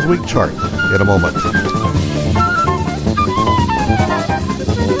the JazzWeek chart in a moment.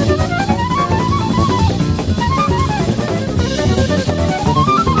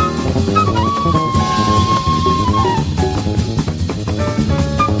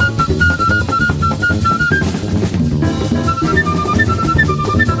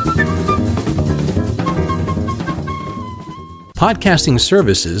 Podcasting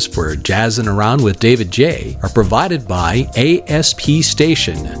services for Jazzin' Around with David Jaye are provided by ASP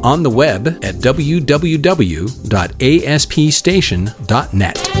Station on the web at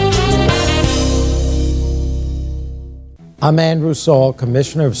www.aspstation.net. I'm Andrew Saul,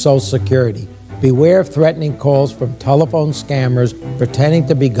 Commissioner of Social Security. Beware of threatening calls from telephone scammers pretending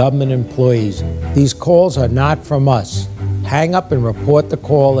to be government employees. These calls are not from us. Hang up and report the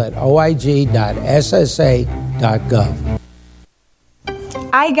call at oig.ssa.gov.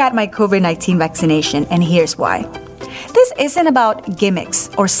 I got my COVID-19 vaccination, and here's why. This isn't about gimmicks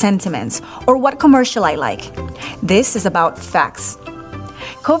or sentiments or what commercial I like. This is about facts.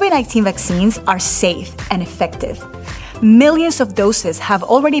 COVID-19 vaccines are safe and effective. Millions of doses have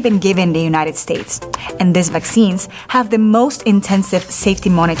already been given in the United States, and these vaccines have the most intensive safety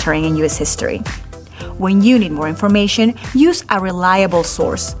monitoring in U.S. history. When you need more information, use a reliable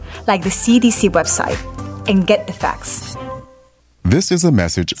source, like the CDC website, and get the facts. This is a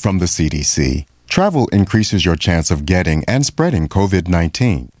message from the CDC. Travel increases your chance of getting and spreading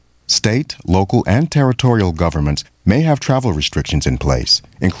COVID-19. State, local, and territorial governments may have travel restrictions in place,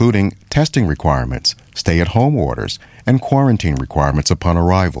 including testing requirements, stay-at-home orders, and quarantine requirements upon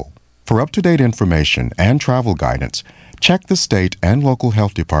arrival. For up-to-date information and travel guidance, check the state and local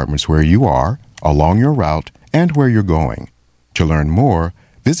health departments where you are, along your route, and where you're going. To learn more,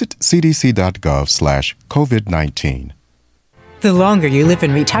 visit cdc.gov/COVID-19. The longer you live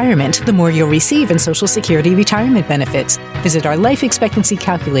in retirement, the more you'll receive in Social Security retirement benefits. Visit our life expectancy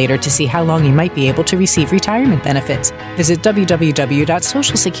calculator to see how long you might be able to receive retirement benefits. Visit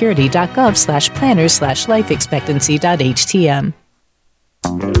www.socialsecurity.gov/planners/lifeexpectancy.htm.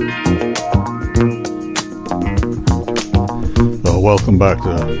 Welcome back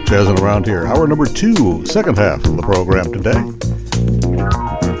to Jazzin' Around here. Hour number 2, second half of the program today.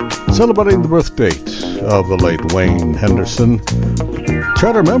 Celebrating the birth date of the late Wayne Henderson,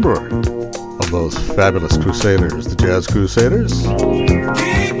 charter member of those fabulous Crusaders, the Jazz Crusaders.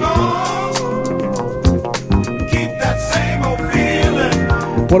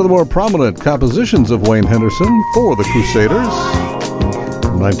 One of the more prominent compositions of Wayne Henderson for the Crusaders,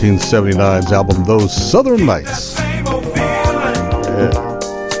 1979's album Those Southern Nights. Yeah.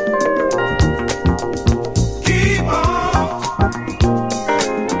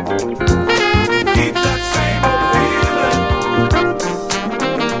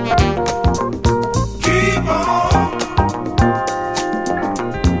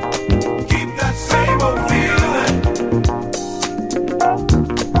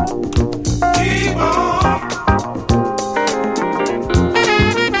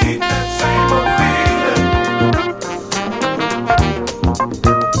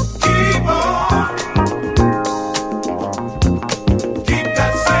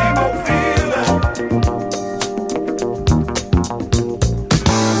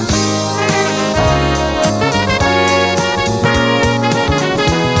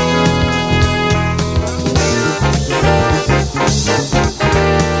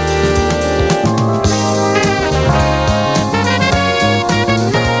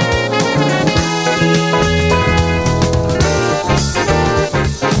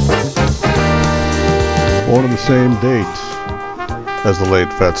 born on the same date as the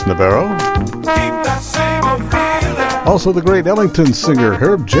late Fats Navarro. Also, the great Ellington singer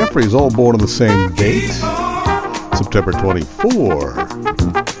Herb Jeffries, all born on the same date, September 24.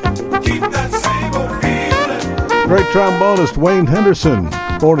 Great trombonist Wayne Henderson,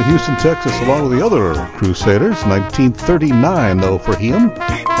 born in Houston, Texas, along with the other Crusaders. 1939, though, for him.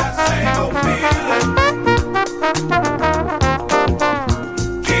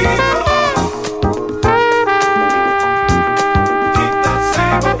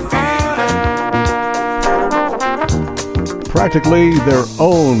 Practically their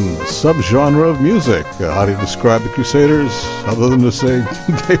own subgenre of music. How do you describe the Crusaders other than to say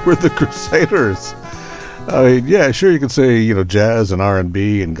they were the Crusaders? Yeah, sure, you could say, jazz and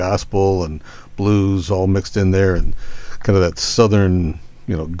R&B and gospel and blues all mixed in there and kind of that southern,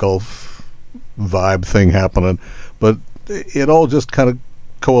 Gulf vibe thing happening. But it all just kind of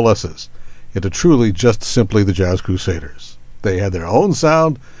coalesces into truly just simply the Jazz Crusaders. They had their own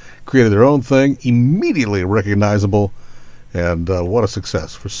sound, created their own thing, immediately recognizable, and what a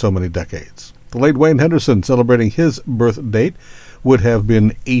success for so many decades. The late Wayne Henderson, celebrating his birth date, would have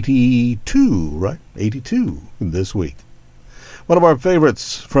been 82, right? 82 this week. One of our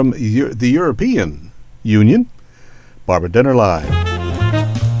favorites from the European Union, Barbara Dennerlein.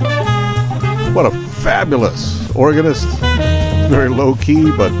 What a fabulous organist. Very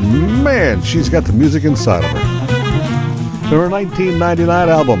low-key, but man, she's got the music inside of her. Her 1999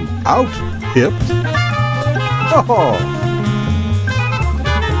 album, Out Hipped. Oh!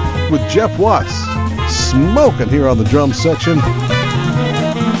 With Jeff Watts smoking here on the drum section.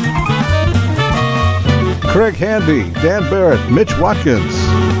 Craig Handy, Dan Barrett, Mitch Watkins.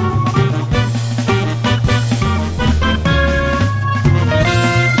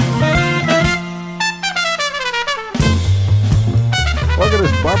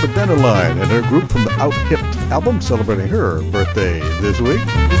 Organist Barbara Dennerlein and her group from the Out Hipped album, celebrating her birthday this week.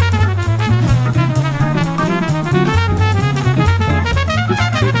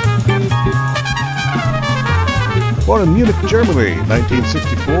 Born in Munich, Germany,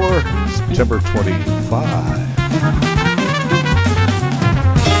 1964, September 25.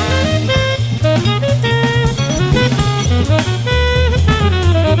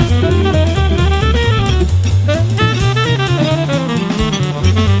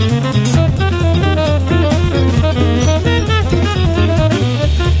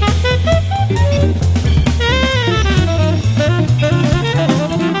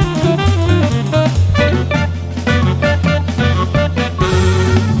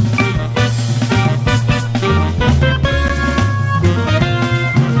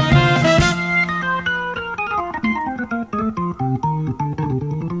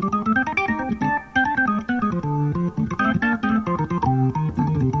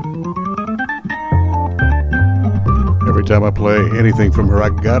 Every time I play anything from her, I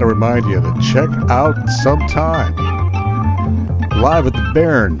gotta remind you to check out Sometime. Live at the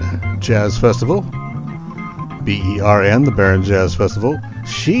Bern Jazz Festival, BERN, the Bern Jazz Festival.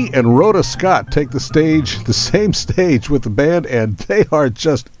 She and Rhoda Scott take the same stage with the band, and they are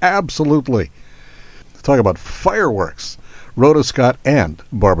just absolutely, talk about fireworks. Rhoda Scott and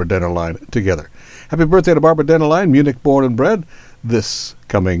Barbara Dennerlein together. Happy birthday to Barbara Dennerlein, Munich born and bred, this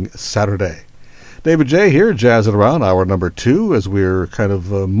coming Saturday. David Jaye here, Jazzin' Around, hour number 2, as we're kind of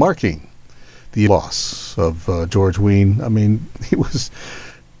marking the loss of George Wein. I mean, he was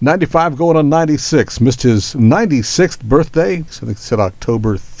 95 going on 96. Missed his 96th birthday. I think it said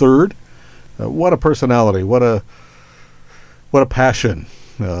October 3rd. What a personality. What a passion.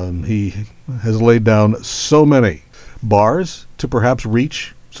 He has laid down so many bars to perhaps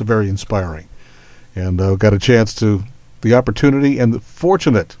reach. So very inspiring. And got a chance to, the opportunity and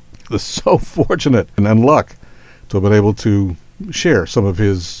so fortunate and luck to have been able to share some of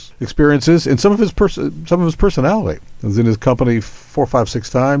his experiences and some of his personality. I was in his company 4, 5, 6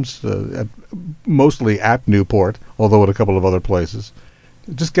 times, mostly at Newport, although at a couple of other places.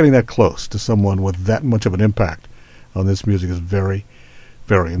 Just getting that close to someone with that much of an impact on this music is very,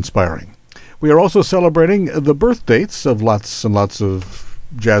 very inspiring. We are also celebrating the birth dates of lots and lots of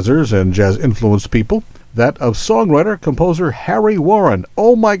jazzers and jazz-influenced people. That of songwriter-composer Harry Warren.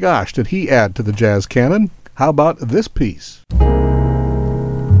 Oh my gosh, did he add to the jazz canon? How about this piece?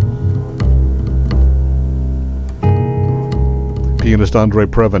 Pianist Andre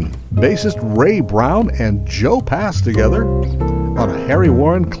Previn, bassist Ray Brown, and Joe Pass together on a Harry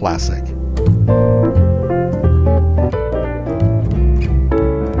Warren classic.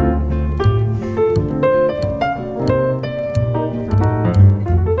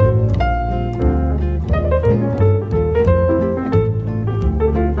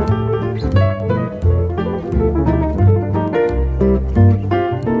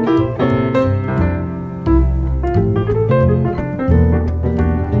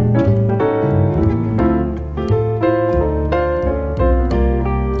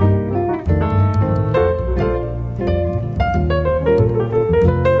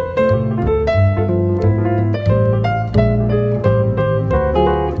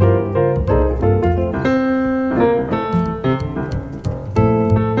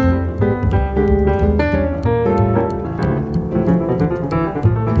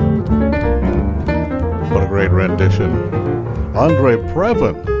 Andre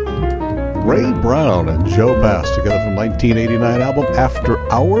Previn, Ray Brown, and Joe Pass together from 1989 album After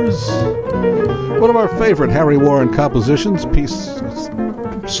Hours. One of our favorite Harry Warren compositions, piece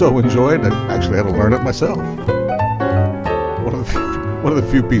so enjoyed I actually had to learn it myself. One of the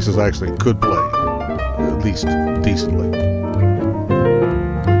few pieces I actually could play, at least decently.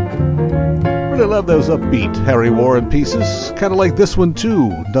 Really love those upbeat Harry Warren pieces, kind of like this one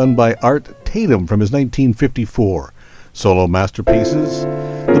too, done by Art Tatum from his 1954 solo masterpieces,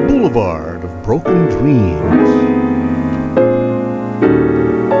 The Boulevard of Broken Dreams.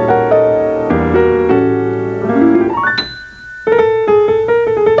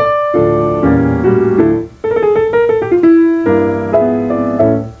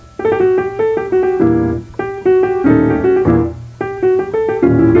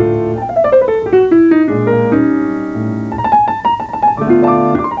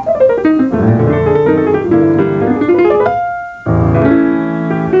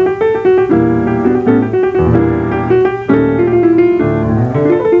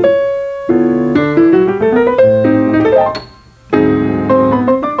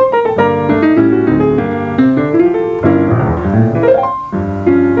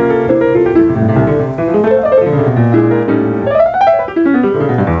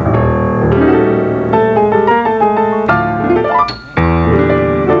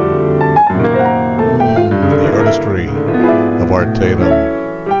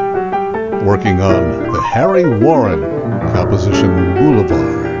 Harry Warren composition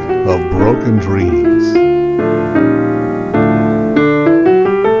Boulevard of Broken Dreams.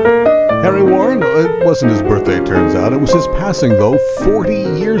 Harry Warren, it wasn't his birthday, it turns out. It was his passing, though, 40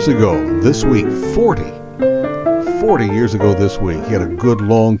 years ago this week. 40 years ago this week. He had a good,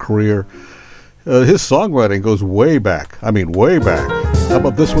 long career. His songwriting goes way back. I mean, way back. How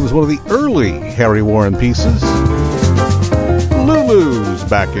about this one? Is one of the early Harry Warren pieces. Lulu's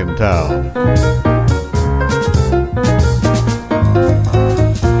Back in Town.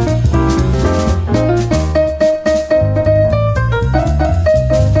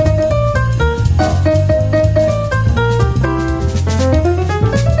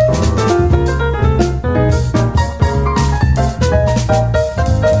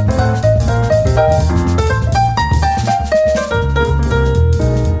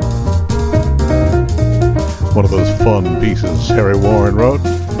 One of those fun pieces Harry Warren wrote.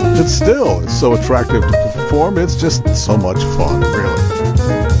 It still is so attractive to perform. It's just so much fun,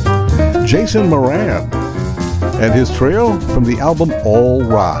 really. Jason Moran and his trio from the album All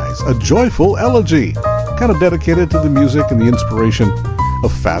Rise, a joyful elegy, kind of dedicated to the music and the inspiration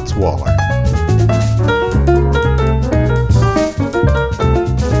of Fats Waller.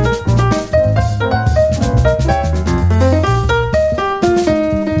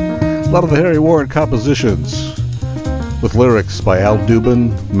 A lot of the Harry Warren compositions with lyrics by Al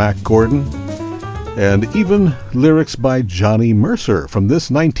Dubin, Mac Gordon, and even lyrics by Johnny Mercer from this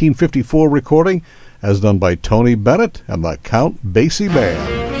 1954 recording as done by Tony Bennett and the Count Basie Band.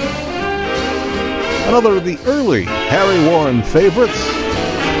 Another of the early Harry Warren favorites,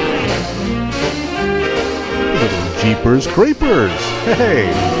 Little Jeepers Creepers.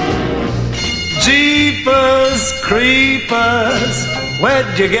 Hey! Jeepers Creepers,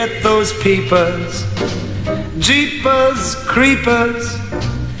 where'd you get those peepers? Jeepers Creepers,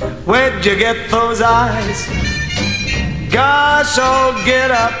 where'd you get those eyes? Gosh, oh, get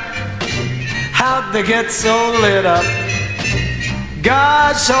up, how'd they get so lit up?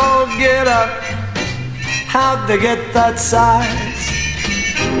 Gosh, oh, get up, how'd they get that size?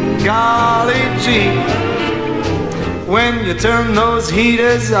 Golly gee, when you turn those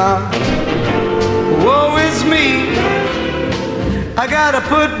heaters on, woe is me, I gotta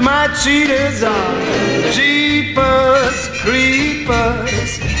put my cheaters on. Jeepers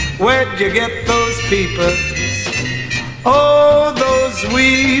Creepers, where'd you get those peepers? Oh, those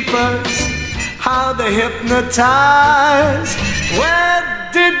weepers, how they hypnotize. Where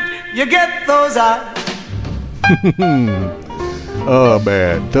did you get those eyes? Oh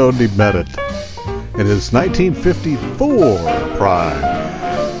man, Tony Bennett in his 1954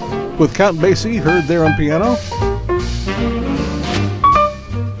 prime, with Count Basie heard there on piano.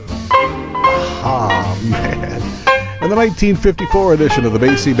 Ah, man. And the 1954 edition of the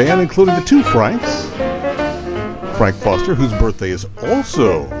Basie Band included the two Franks. Frank Foster, whose birthday is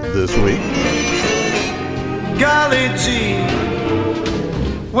also this week. Golly gee,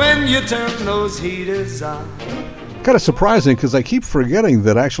 when you turn those heaters on. Kind of surprising because I keep forgetting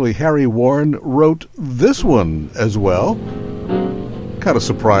that actually Harry Warren wrote this one as well. Kind of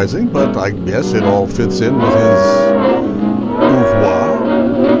surprising, but I guess it all fits in with his oeuvre.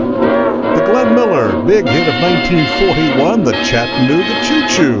 The Glenn Miller big hit of 1941, the Chattanooga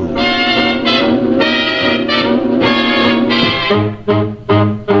Choo-Choo.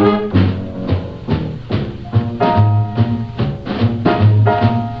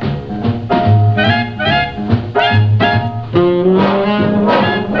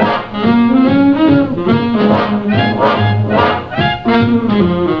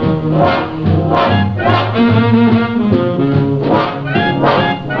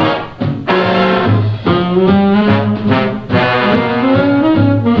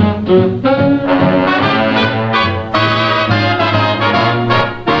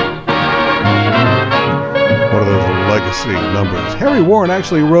 Warren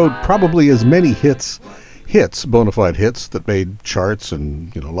actually wrote probably as many hits, bona fide hits that made charts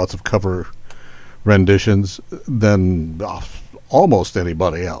and lots of cover renditions than almost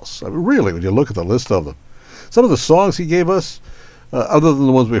anybody else. I mean, really, when you look at the list of them, some of the songs he gave us, other than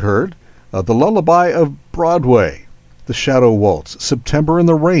the ones we heard, "The Lullaby of Broadway," "The Shadow Waltz," "September in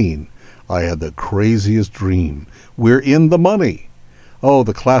the Rain," "I Had the Craziest Dream," "We're in the Money," oh,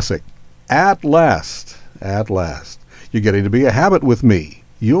 the classic, "At Last," "At Last." "You're Getting to Be a Habit with Me,"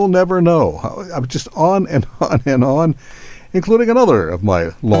 "You'll Never Know." I'm just on and on and on, including another of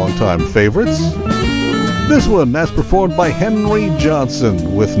my longtime favorites. This one, as performed by Henry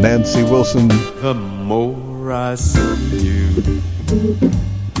Johnson with Nancy Wilson. The more I see you,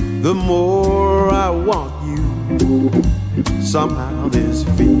 the more I want you. Somehow this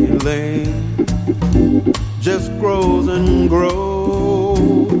feeling just grows and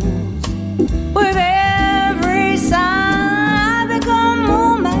grows. With every sigh I become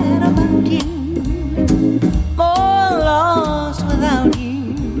more mad about you, more lost without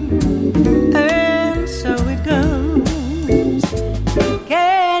you, and so it goes.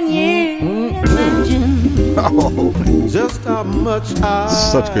 Can you imagine just how much I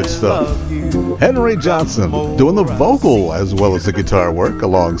Such good stuff. love you? Henry Johnson doing the vocal as well as the guitar work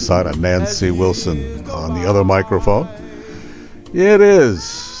alongside a Nancy Wilson on the other microphone. It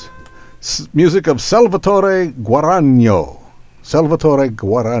is music of Salvatore Guaragno. Salvatore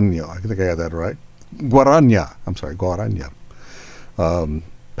Guaragno. I think I got that right. Guaragna.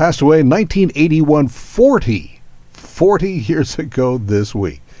 Passed away in 1981, 40 years ago this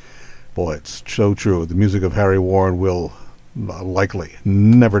week. Boy, it's so true. The music of Harry Warren will likely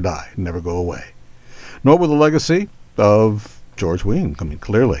never die, never go away. Nor will the legacy of George Wein. I mean,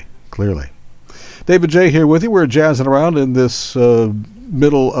 clearly. David Jaye here with you. We're jazzing around in this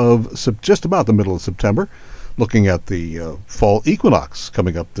just about the middle of September, looking at the fall equinox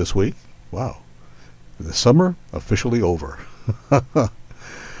coming up this week. Wow. The summer officially over.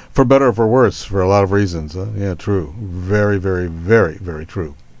 For better or for worse, for a lot of reasons. Yeah, true. Very, very, very, very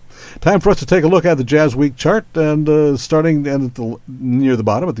true. Time for us to take a look at the JazzWeek chart, and starting near the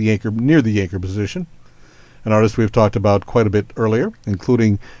bottom, near the anchor position, an artist we've talked about quite a bit earlier,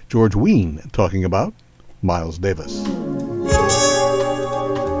 including George Wein, talking about Miles Davis.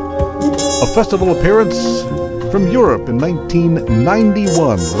 A festival appearance from Europe in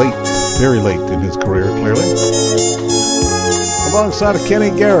 1991, very late in his career, clearly. Alongside of Kenny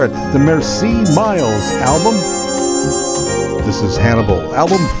Garrett, the Merci Miles album. This is Hannibal,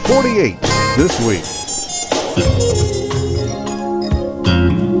 album 48 this week.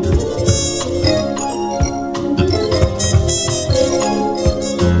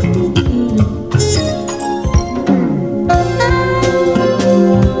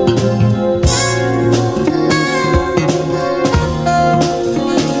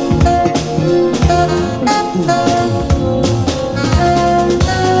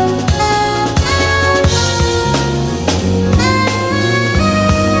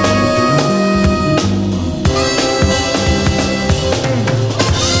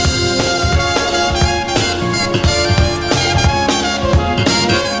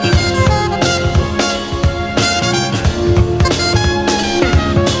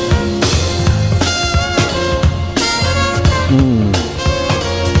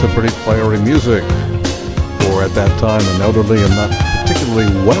 Music for, at that time, an elderly and not particularly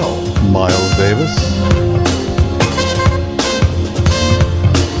well Miles Davis.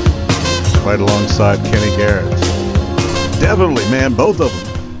 Right alongside Kenny Garrett. Definitely, man, both of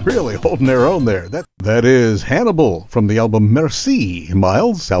them really holding their own there. That is Hannibal from the album Merci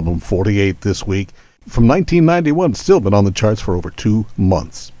Miles, album 48 this week. From 1991, still been on the charts for over 2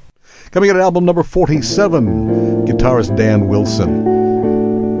 months. Coming in at album number 47, guitarist Dan Wilson.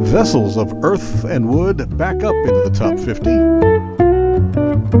 Vessels of Earth and Wood back up into the top 50.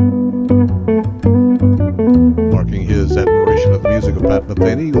 Marking his admiration of the music of Pat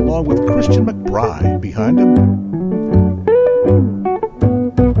Metheny, along with Christian McBride behind him.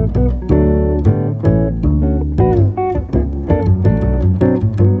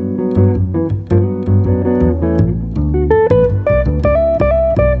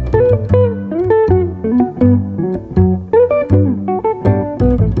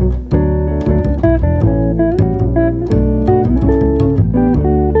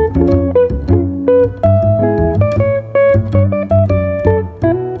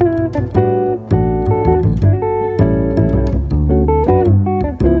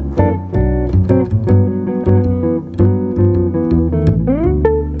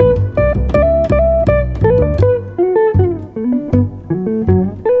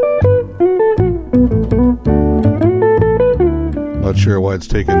 sure why it's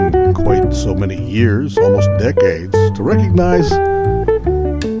taken quite so many years, almost decades, to recognize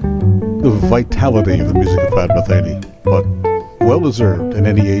the vitality of the music of Pat Metheny, but well-deserved, an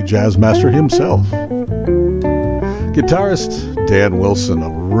NEA jazz master himself. Guitarist Dan Wilson, a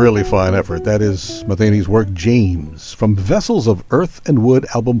really fine effort. That is Metheny's work, James, from Vessels of Earth and Wood,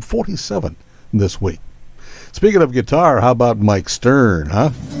 album 47 this week. Speaking of guitar, how about Mike Stern,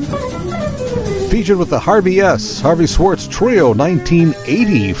 huh? Featured with the Harvey Swartz Trio,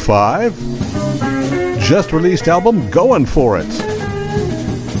 1985. Just released album, Going For It.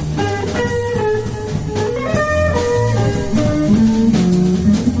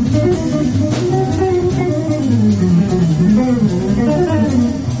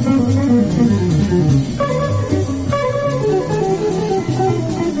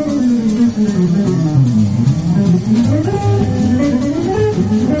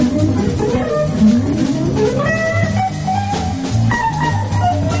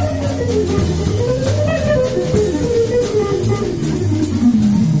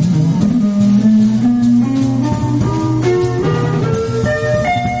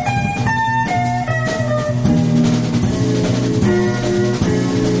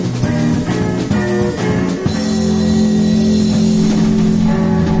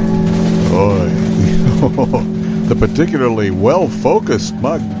 The particularly well-focused,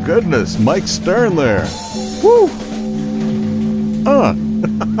 my goodness, Mike Stern there. Woo!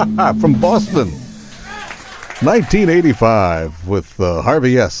 From Boston. 1985 with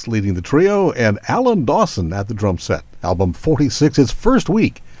Harvey S. leading the trio and Alan Dawson at the drum set. Album 46, its first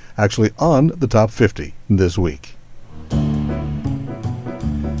week, actually on the top 50 this week.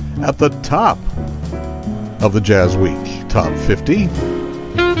 At the top of the JazzWeek Top 50,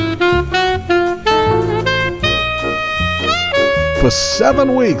 for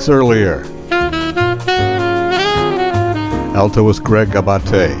 7 weeks earlier, altoist Greg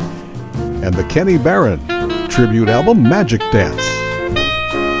Abate and the Kenny Barron tribute album Magic Dance.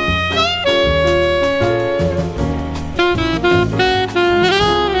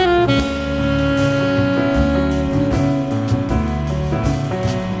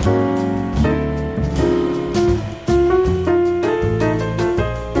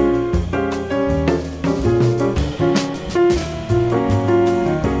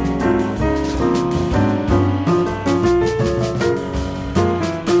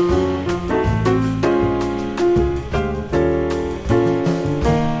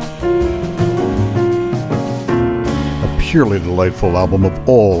 Purely delightful album of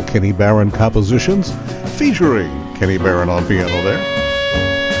all Kenny Barron compositions, featuring Kenny Barron on piano there,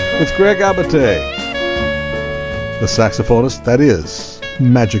 with Greg Abate, the saxophonist. That is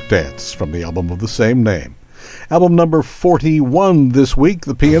Magic Dance from the album of the same name. Album number 41 this week,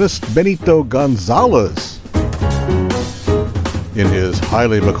 the pianist Benito Gonzalez, in his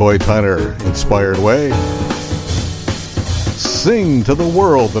highly McCoy Tyner inspired way. Sing to the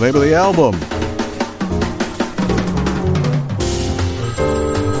World, the name of the album.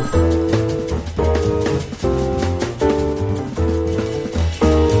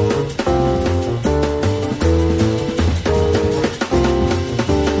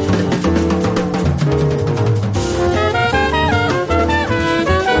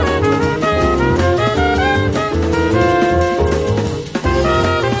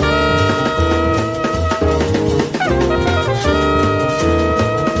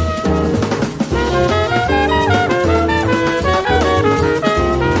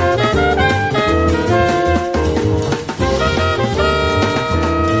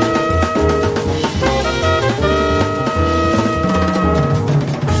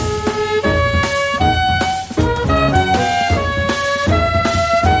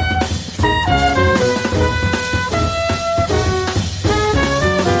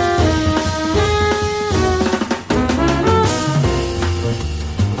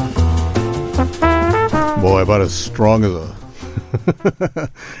 Boy, about as strong as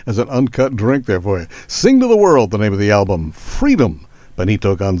as an uncut drink there for you. Sing to the World, the name of the album. Freedom,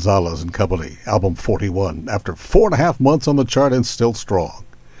 Benito Gonzalez and Company. Album 41, after 4.5 months on the chart and still strong.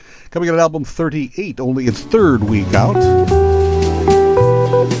 Coming in at album 38, only its third week out.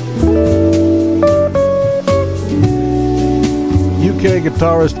 UK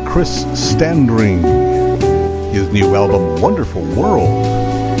guitarist Chris Standring. His new album, Wonderful World.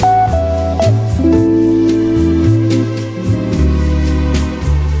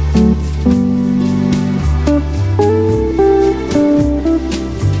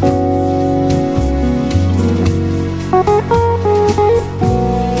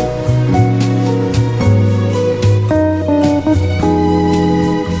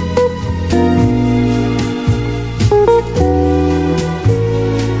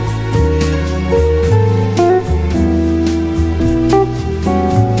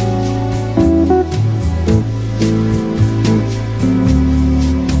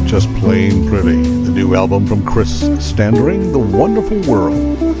 Just Plain Pretty, the new album from Chris Standring, The Wonderful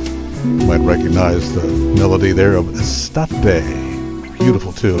World. You might recognize the melody there of Estate.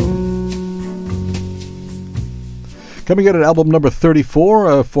 Beautiful tune. Coming in at album number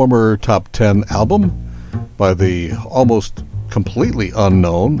 34, a former top 10 album by the almost completely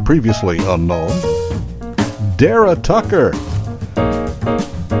unknown, previously unknown, Dara Tucker.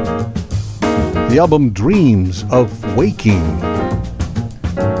 The album Dreams of Waking.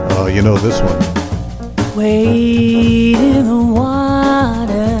 Oh, you know this one. Wade in the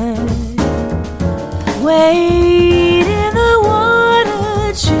water, wade in the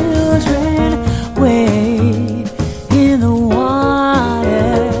water, children, wade in the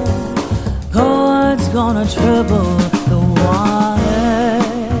water. God's gonna trouble the water.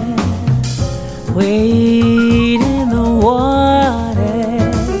 Wade in the water,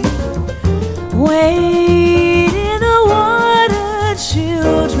 wade in the water,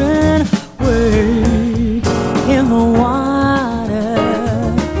 children, wade in the water.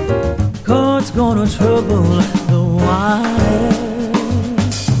 God's gonna trouble the water.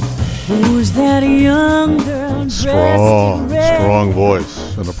 Who's that young girl? Strong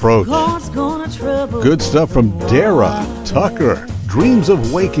voice and approach. Good stuff from Dara Tucker. Dreams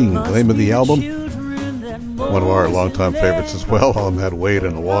of Waking, the name of the album. One of our longtime favorites as well on that Wade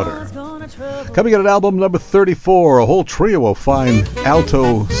in the Water. Coming in at album number 34, a whole trio of fine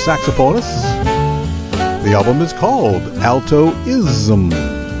alto saxophonists. The album is called Altoism.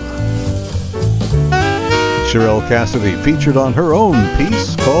 Cheryl Cassidy featured on her own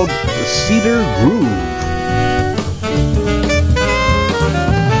piece called The Cedar Groove.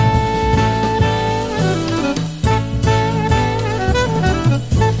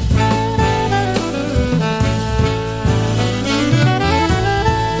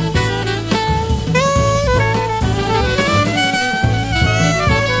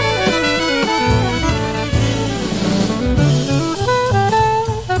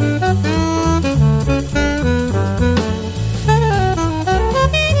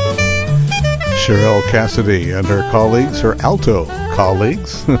 Cheryl Cassidy and her colleagues, her alto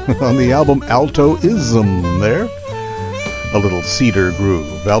colleagues, on the album Altoism there. A little Cedar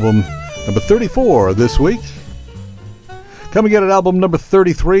Groove. Album number 34 this week. Coming in at album number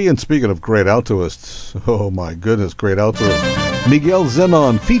 33, and speaking of great altoists, oh my goodness, great altoist, Miguel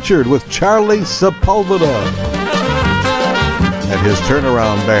Zenon featured with Charlie Sepulveda and his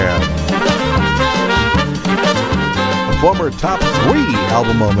Turnaround Band. A former top 3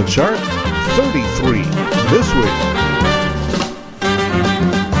 album on the chart. 33 this week.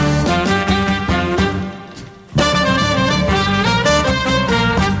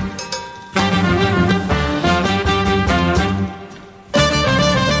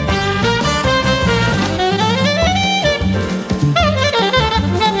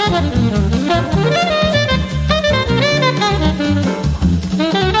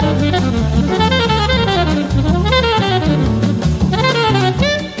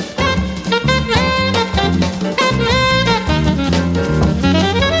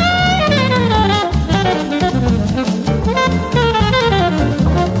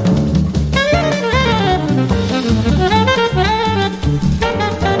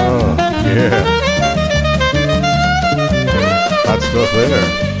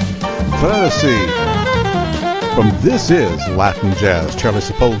 From This Is Latin Jazz, Charlie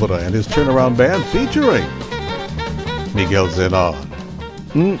Sepulveda and his Turnaround Band featuring Miguel Zenon.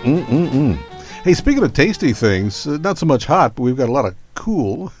 Hey, speaking of tasty things, not so much hot, but we've got a lot of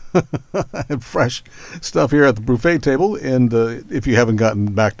cool and fresh stuff here at the buffet table. And if you haven't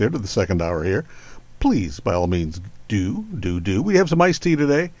gotten back there to the second hour here, please, by all means, do. We have some iced tea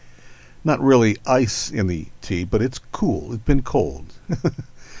today. Not really ice in the tea, but it's cool. It's been cold.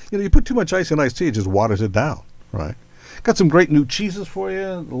 You know, you put too much ice in iced tea, it just waters it down, right? Got some great new cheeses for you,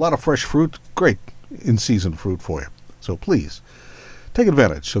 a lot of fresh fruit, great in-season fruit for you. So please, take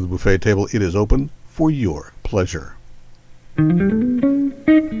advantage of the buffet table. It is open for your pleasure.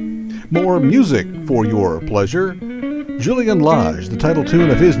 More music for your pleasure. Julian Lage, the title tune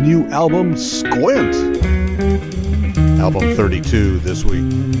of his new album, Squint. Album 32 this week.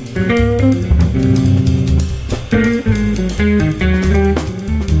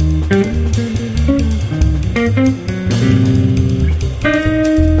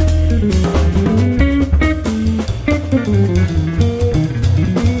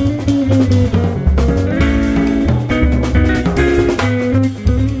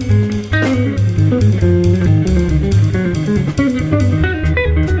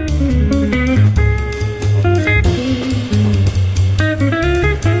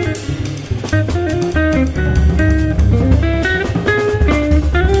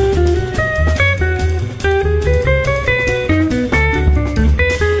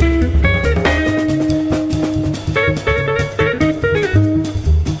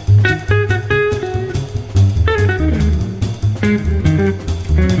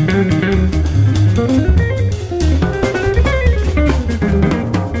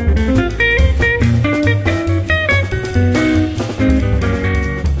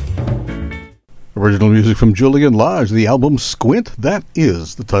 Original music from Julian Lage, the album Squint. That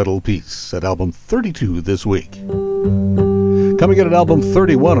is the title piece at album 32 this week. Coming in at album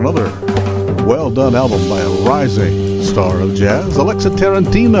 31, another well-done album by a rising star of jazz, Alexa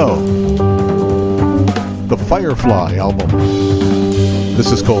Tarantino. The Firefly album.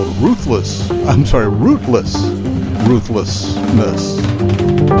 This is called Ruthlessness.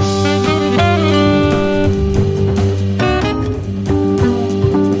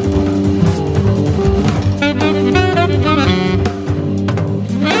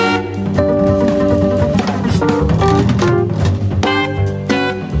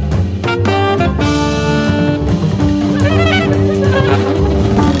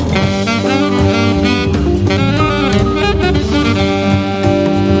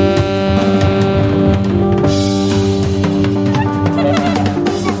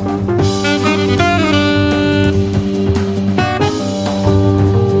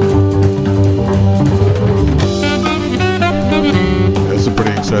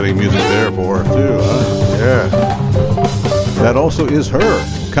 That also is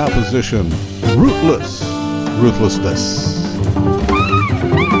her composition, Ruthlessness.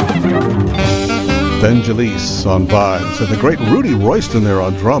 Ben Jalise on vibes, and the great Rudy Royston there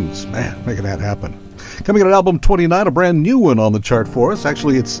on drums. Man, making that happen. Coming in at album 29, a brand new one on the chart for us.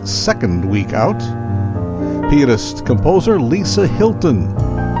 Actually, it's second week out. Pianist-composer Lisa Hilton.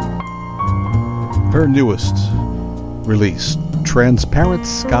 Her newest release, Transparent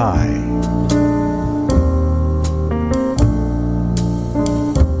Sky.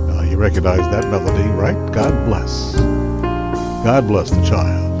 Recognize that melody, right? God bless. God bless the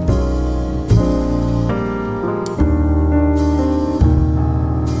child.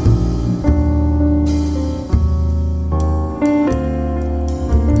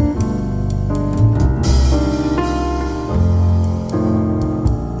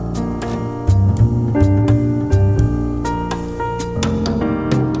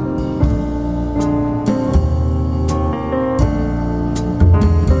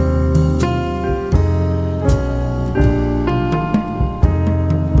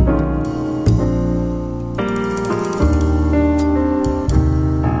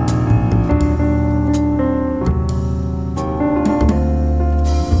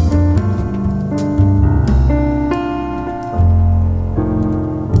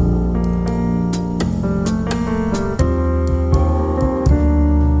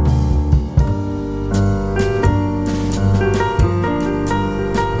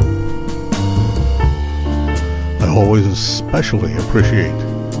 Especially appreciate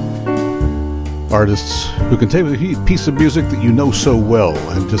artists who can take a piece of music that you know so well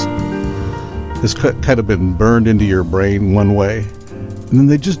and just has kind of been burned into your brain one way, and then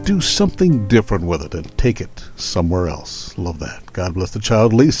they just do something different with it and take it somewhere else. Love that. God bless the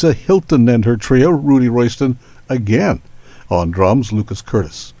child. Lisa Hilton and her trio, Rudy Royston again on drums, Lucas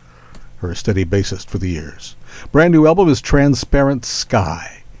Curtis, her steady bassist for the years. Brand new album is Transparent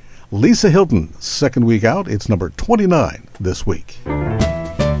Sky. Lisa Hilton, second week out. It's number 29 this week.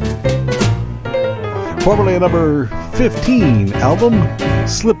 Formerly a number 15 album,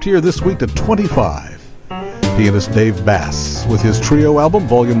 slipped here this week to 25. Pianist Dave Bass with his trio album,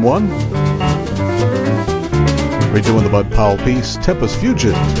 Volume 1. Redoing the Bud Powell piece, Tempest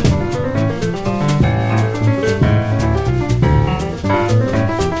Fugit.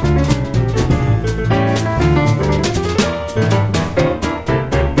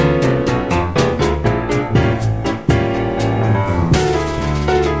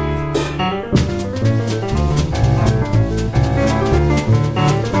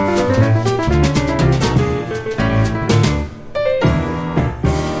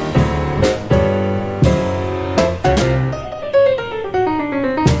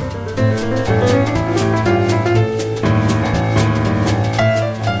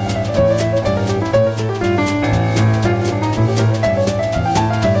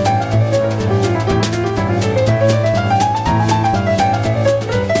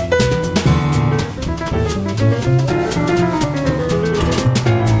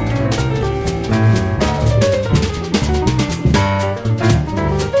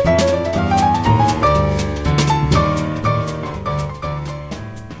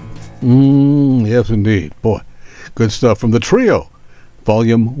 Yes, indeed. Boy, good stuff from the trio,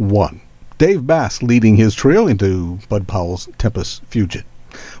 Volume 1. Dave Bass leading his trio into Bud Powell's Tempest Fugit.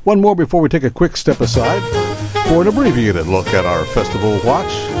 One more before we take a quick step aside for an abbreviated look at our festival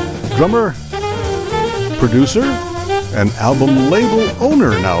watch. Drummer, producer, and album label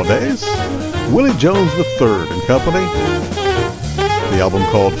owner nowadays, Willie Jones III and Company. The album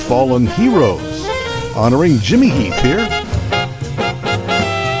called Fallen Heroes, honoring Jimmy Heath here.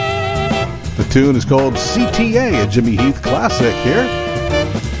 The tune is called CTA, a Jimmy Heath classic here.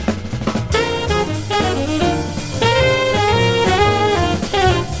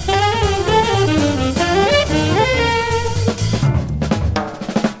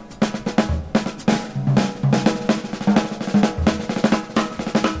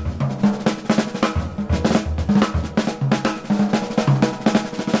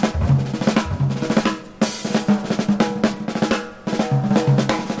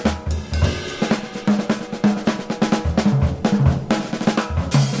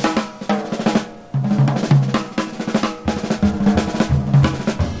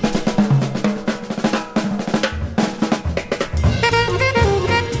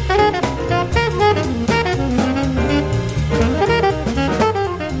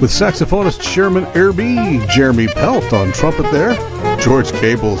 With saxophonist Sherman Irby, Jeremy Pelt on trumpet there, George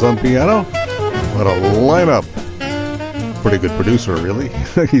Cable's on piano. What a lineup. Pretty good producer, really.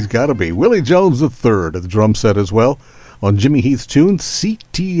 He's got to be. Willie Jones III at the drum set as well on Jimmy Heath's tune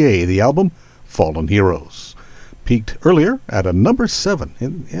CTA, the album Fallen Heroes. Peaked earlier at a number 7.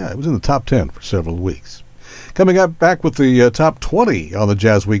 It was in the top 10 for several weeks. Coming up back with the top 20 on the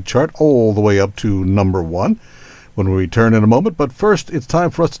JazzWeek chart, all the way up to number 1. When we return in a moment. But first, it's time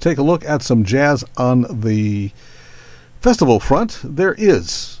for us to take a look at some jazz on the festival front. There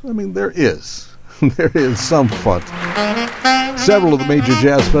is some front. Several of the major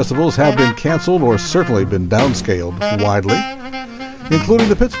jazz festivals have been canceled or certainly been downscaled widely, including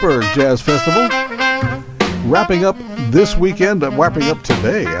the Pittsburgh Jazz Festival, wrapping up this weekend, wrapping up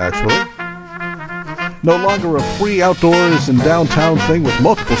today, actually. No longer a free outdoors and downtown thing with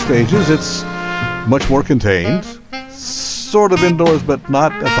multiple stages. It's much more contained. Sort of indoors, but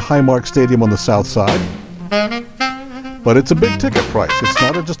not at the Highmark Stadium on the south side. But it's a big ticket price. It's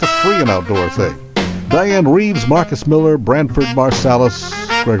not just a free and outdoor thing. Diane Reeves, Marcus Miller, Branford Marsalis,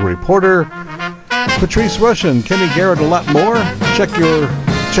 Gregory Porter, Patrice Rushen, Kenny Garrett, a lot more. Check their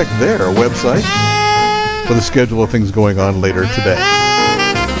website for the schedule of things going on later today.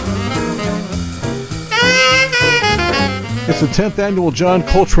 It's the 10th annual John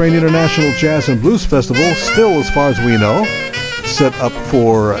Coltrane International Jazz and Blues Festival, still, as far as we know, set up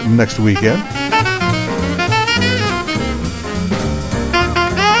for next weekend.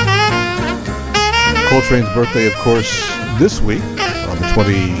 Coltrane's birthday, of course, this week, on the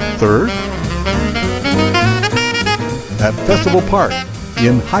 23rd, at Festival Park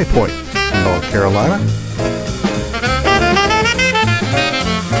in High Point, North Carolina.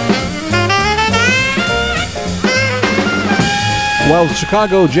 While the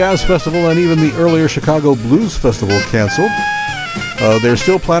Chicago Jazz Festival and even the earlier Chicago Blues Festival canceled, they're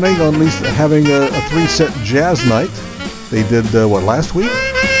still planning on at least having a 3-set jazz night. They did, last week?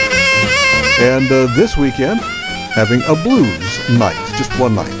 And this weekend, having a blues night, just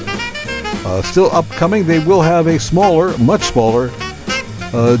one night. Still upcoming, they will have a smaller, much smaller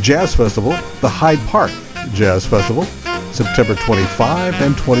jazz festival, the Hyde Park Jazz Festival, September 25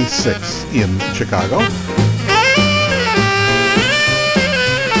 and 26 in Chicago.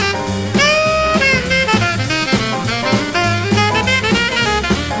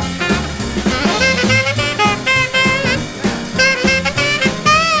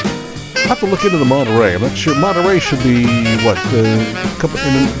 Have to look into the Monterey. I'm not sure. Monterey should be in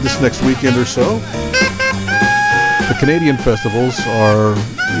this next weekend or so. The Canadian festivals are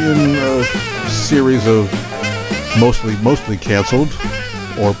in a series of mostly canceled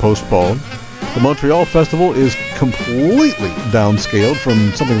or postponed. The Montreal Festival is completely downscaled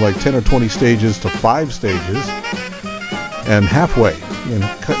from something like 10 or 20 stages to 5 stages, and halfway,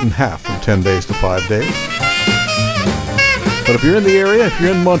 cut in half from 10 days to 5 days. But if you're in the area, if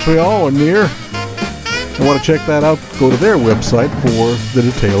you're in Montreal or near, and want to check that out, go to their website for the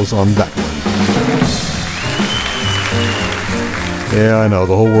details on that. Yeah, I know,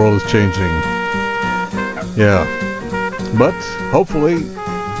 the whole world is changing. Yeah. But hopefully,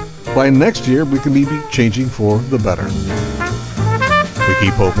 by next year, we can be changing for the better. We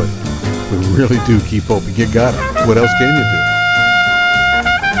keep hoping. We really do keep hoping. You got it. What else can you do?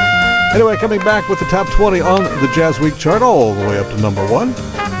 Anyway, coming back with the top 20 on the JazzWeek chart, all the way up to number 1,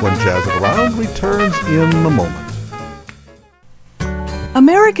 when Jazzin' Around returns in a moment.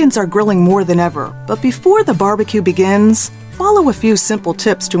 Americans are grilling more than ever, but before the barbecue begins, follow a few simple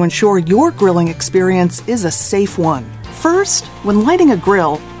tips to ensure your grilling experience is a safe one. First, when lighting a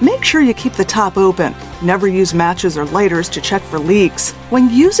grill, make sure you keep the top open. Never use matches or lighters to check for leaks. When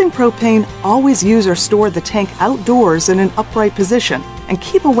using propane, always use or store the tank outdoors in an upright position and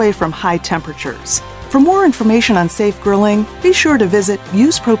keep away from high temperatures. For more information on safe grilling, be sure to visit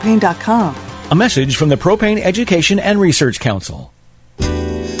usepropane.com. A message from the Propane Education and Research Council.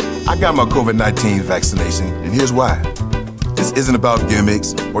 I got my COVID-19 vaccination, and here's why. This isn't about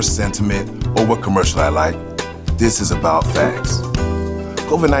gimmicks or sentiment or what commercial I like. This is about facts.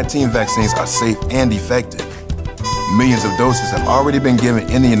 COVID-19 vaccines are safe and effective. Millions of doses have already been given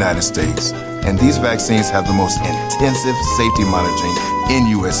in the United States, and these vaccines have the most intensive safety monitoring in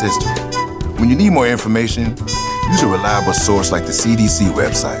U.S. history. When you need more information, use a reliable source like the CDC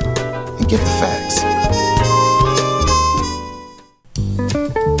website and get the facts.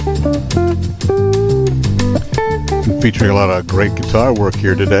 Featuring a lot of great guitar work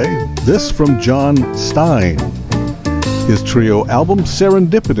here today. This from John Stein, his trio album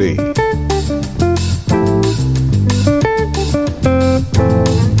Serendipity.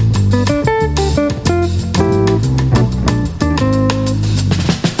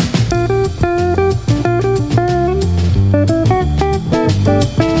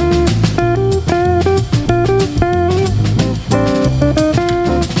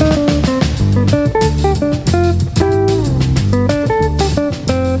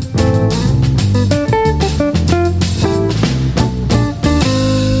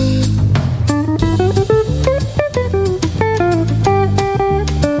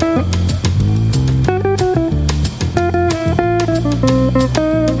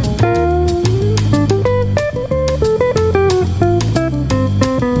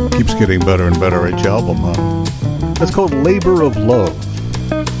 Getting better and better each album, huh? That's called Labor of Love.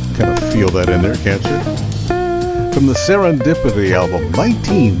 Kind of feel that in there, can't you? From the Serendipity album,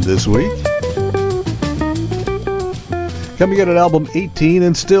 19 this week. Coming in at album 18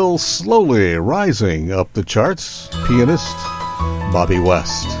 and still slowly rising up the charts, pianist Bobby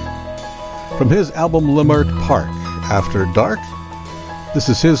West. From his album Lemert Park, After Dark, this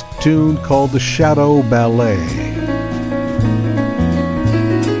is his tune called The Shadow Ballet.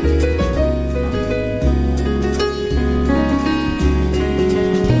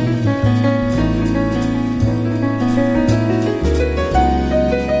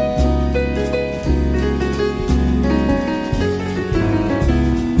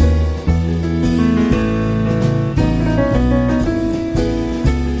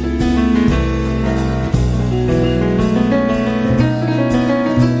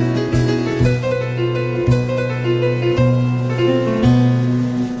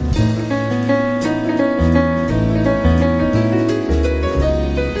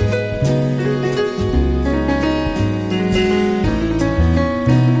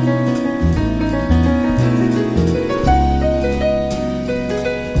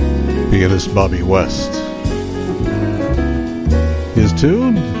 Pianist Bobby West. His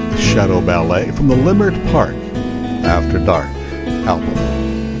tune, Shadow Ballet, from the Lemert Park, After Dark album.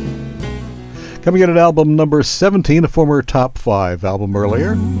 Coming in at album number 17, a former top 5 album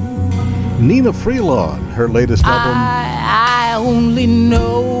earlier, Nina Freelon, her latest album. I only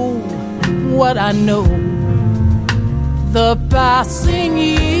know what I know. The passing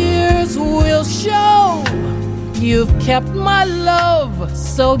years will show. You've kept my love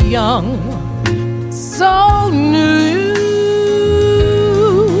so young, so new.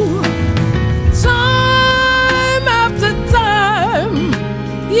 Time after time,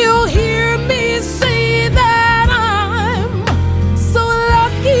 you'll hear me say that I'm so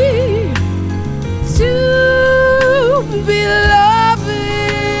lucky to be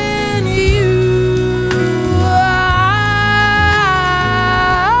loving you.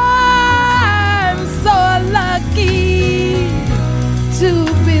 I'm so lucky to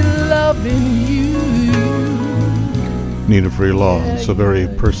be loving you. Nina Freelon, so very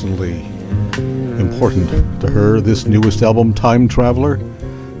personally important to her. This newest album, Time Traveler,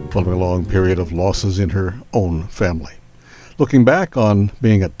 following a long period of losses in her own family. Looking back on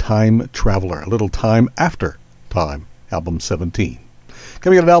being a time traveler, a little time after time, album 17.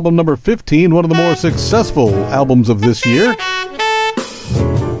 Coming in at album number 15, one of the more successful albums of this year.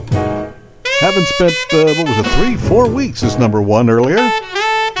 Haven't spent, 3-4 weeks as number 1 earlier.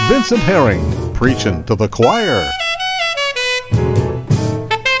 Vincent Herring, Preachin' to the Choir.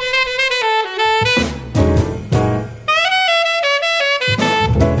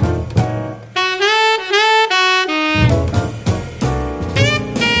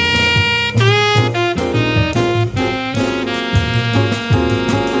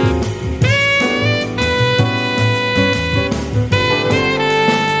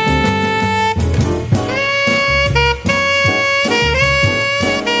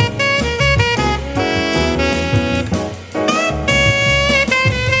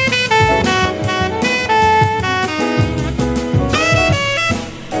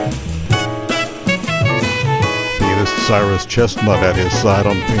 Cyrus Chestnut at his side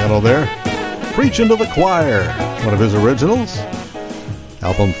on piano there. Preachin' to the Choir, one of his originals.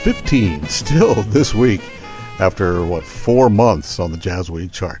 Album 15, still this week, after, 4 months on the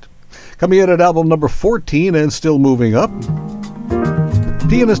JazzWeek chart. Coming in at album number 14 and still moving up,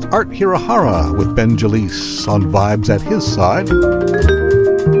 pianist Art Hirahara with Ben Jalise on vibes at his side.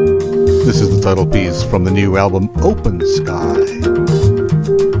 This is the title piece from the new album Open Sky.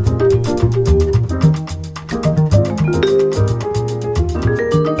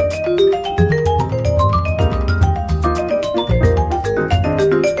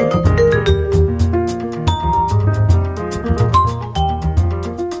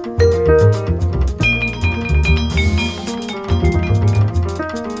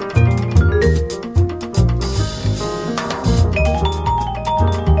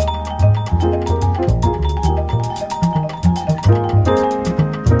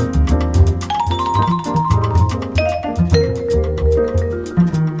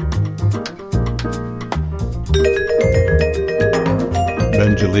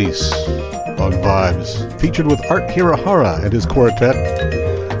 On Vibes, featured with Art Hirahara and his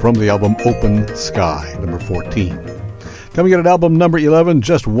quartet from the album Open Sky, number 14. Coming in at album number 11,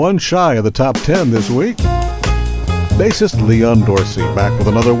 just one shy of the top 10 this week, bassist Leon Dorsey back with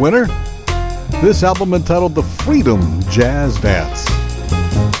another winner. This album entitled The Freedom Jazz Dance,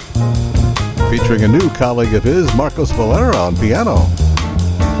 featuring a new colleague of his, Marcos Valera, on piano.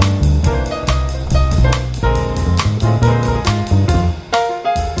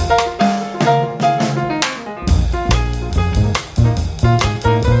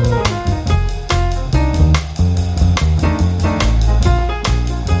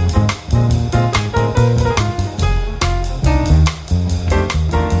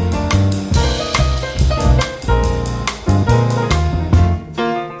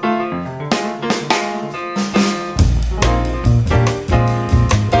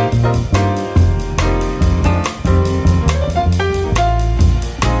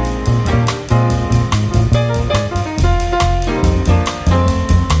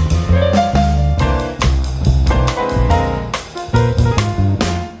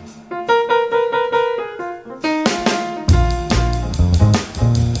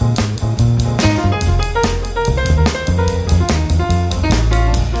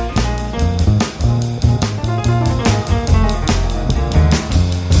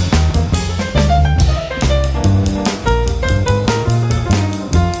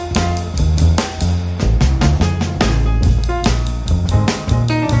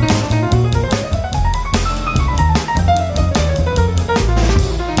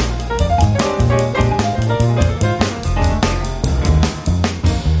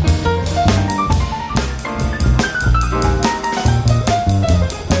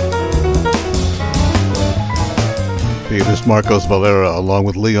 Marcos Valera along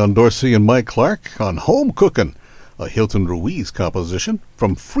with Leon Dorsey and Mike Clark on Home Cookin', a Hilton Ruiz composition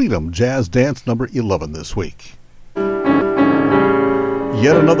from Freedom Jazz Dance number 11 this week.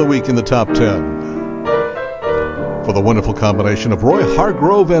 Yet another week in the top 10 for the wonderful combination of Roy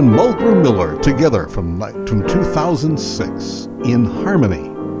Hargrove and Mulgrew Miller together from 2006, In Harmony,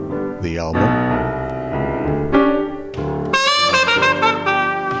 the album.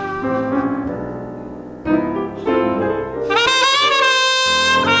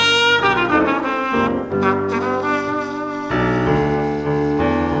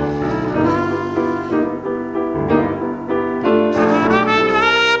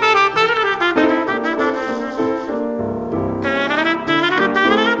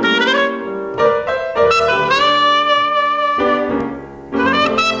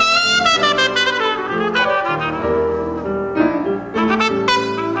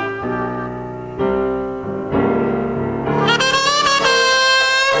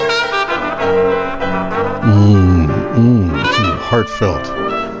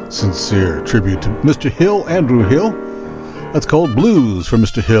 Heartfelt, sincere tribute to Mr. Hill, Andrew Hill. That's called Blues for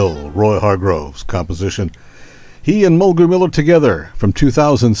Mr. Hill, Roy Hargrove's composition. He and Mulgrew Miller together from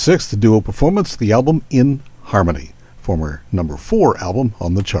 2006, the duo performance, the album In Harmony, former number 4 album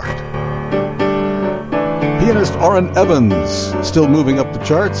on the chart. Pianist Orrin Evans, still moving up the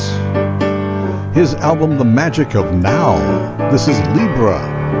charts. His album The Magic of Now. This is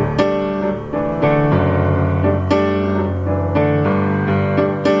Libra.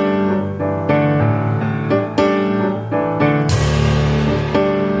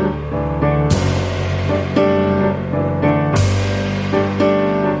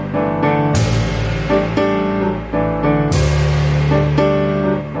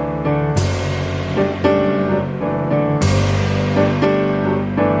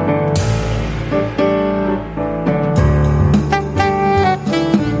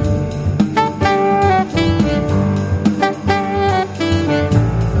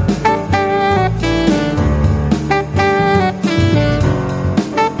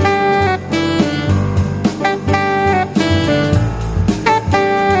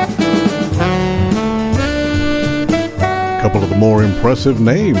 impressive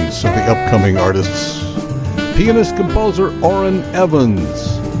names of the upcoming artists. Pianist-composer Orrin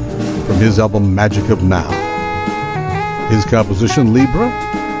Evans from his album Magic of Now. His composition Libra,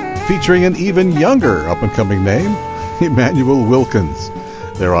 featuring an even younger up-and-coming name, Emmanuel Wilkins.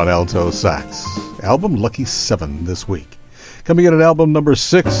 They're on alto sax. Album Lucky 7 this week. Coming in at album number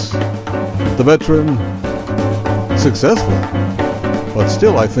 6, the veteran, successful, but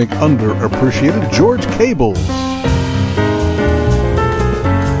still I think underappreciated, George Cables.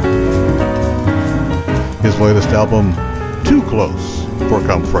 His latest album, Too Close for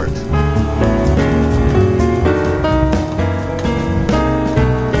Comfort.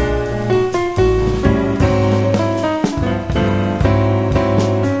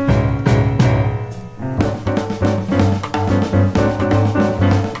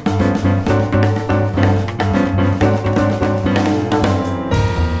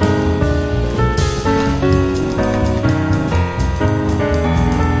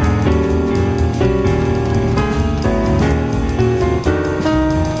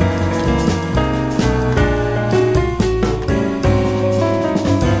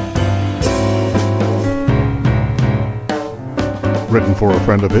 Written for a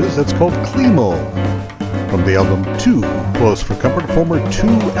friend of his, that's called Climo, from the album Too Close for Comfort, former 2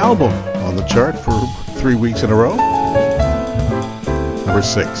 album on the chart for 3 weeks in a row. Number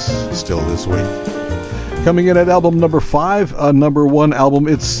 6, still this week. Coming in at album number 5, a number 1 album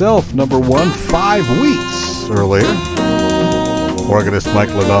itself, number 1 5 weeks earlier. Organist Mike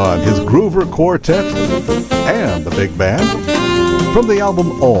Ladon, his Groover Quartet, and the big band, from the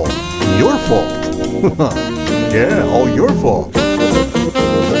album All Your Fault. Yeah, All Your Fault.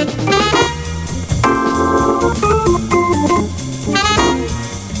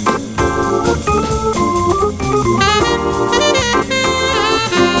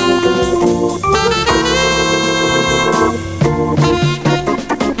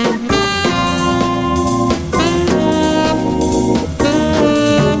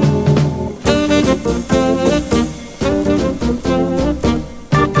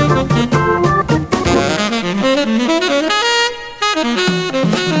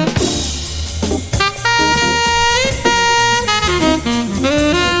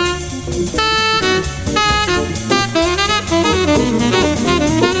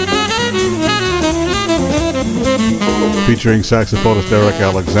 Featuring saxophonist Eric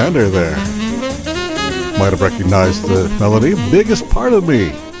Alexander there. Might have recognized the melody, Biggest Part of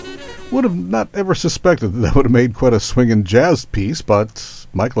Me. Would have not ever suspected that would have made quite a swinging jazz piece, but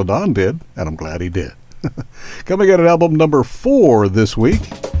Mike Ladon did, and I'm glad he did. Coming in at album number 4 this week,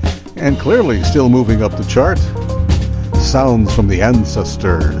 and clearly still moving up the chart, Sounds from the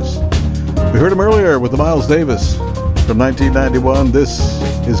Ancestors. We heard him earlier with the Miles Davis from 1991. This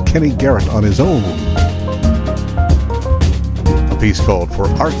is Kenny Garrett on his own. Piece called For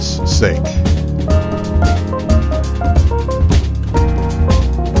Art's Sake.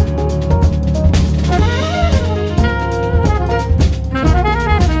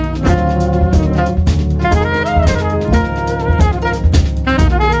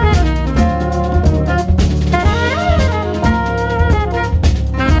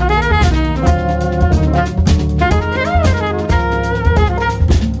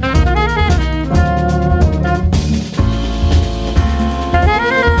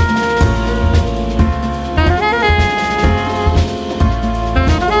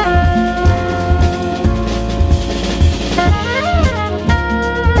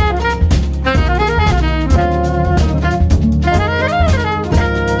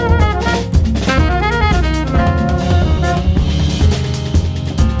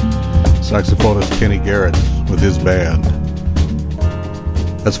 Saxophonist Kenny Garrett with his band.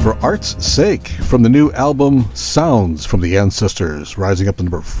 That's For Art's Sake from the new album Sounds from the Ancestors, rising up to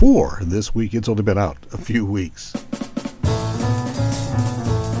number 4 this week. It's only been out a few weeks.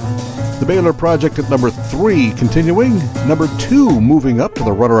 The Baylor Project at number 3 continuing. Number 2 moving up to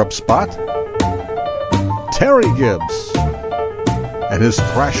the runner-up spot. Terry Gibbs and his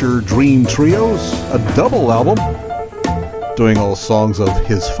Thrasher Dream Trios, a double album doing all songs of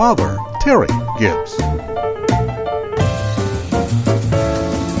his father, Terry Gibbs.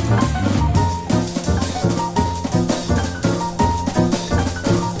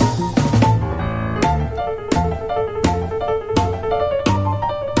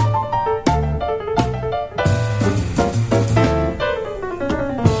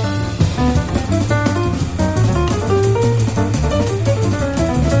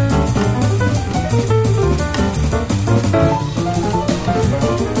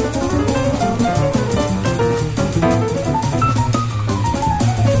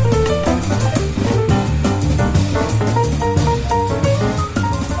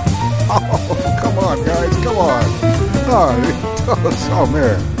 Oh,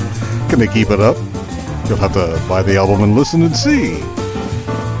 man. Can they keep it up? You'll have to buy the album and listen and see.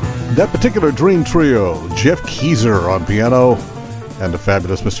 That particular dream trio, Jeff Keezer on piano and the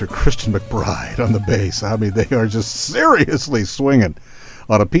fabulous Mr. Christian McBride on the bass. I mean, they are just seriously swinging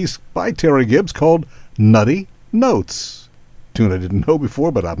on a piece by Terry Gibbs called Nutty Notes. Tune I didn't know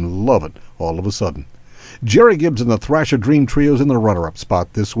before, but I'm loving all of a sudden. Jerry Gibbs and the Thrasher Dream Trio's in the runner-up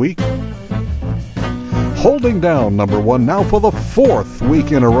spot this week. Holding down number one now for the fourth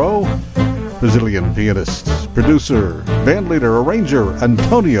week in a row, Brazilian pianist, producer, bandleader, arranger,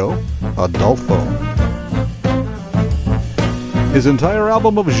 Antonio Adolfo. His entire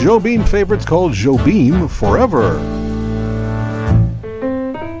album of Jobim favorites called Jobim Forever.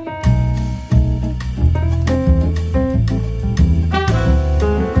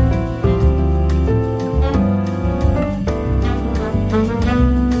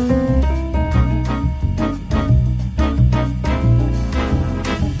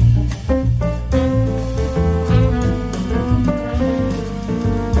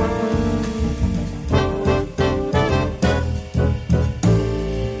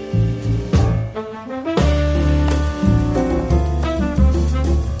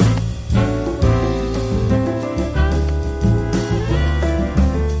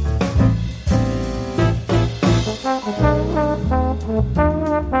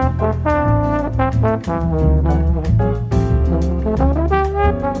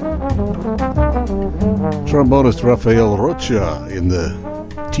 Trombonist Rafael Rocha in the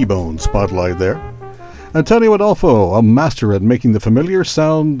T-Bone spotlight there. Antonio Adolfo, a master at making the familiar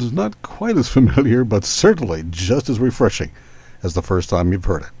sound not quite as familiar, but certainly just as refreshing as the first time you've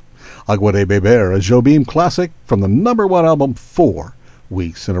heard it. Agua de Beber, a Jobim classic from the number one album 4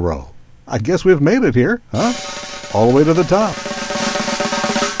 weeks in a row. I guess we've made it here, huh? All the way to the top.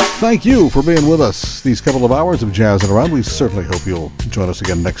 Thank you for being with us these couple of hours of Jazzin' Around. We certainly hope you'll join us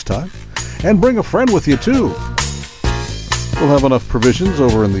again next time. And bring a friend with you, too. We'll have enough provisions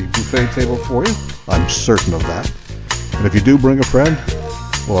over in the buffet table for you. I'm certain of that. And if you do bring a friend,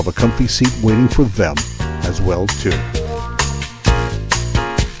 we'll have a comfy seat waiting for them as well, too.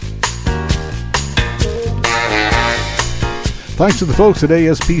 Thanks to the folks at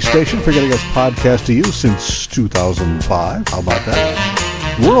ASP Station for getting us podcast to you since 2005. How about that?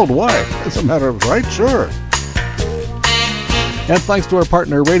 Worldwide, as a matter of right, sure. And thanks to our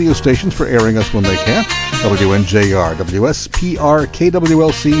partner radio stations for airing us when they can. WNJR, WSPR,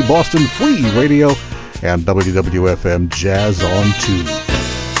 KWLC, Boston Free Radio, and WWFM Jazz on 2.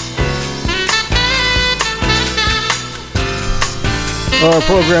 Our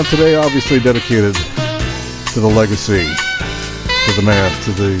program today obviously dedicated to the legacy, to the man,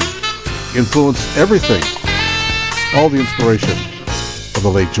 to the influence, everything, all the inspiration of the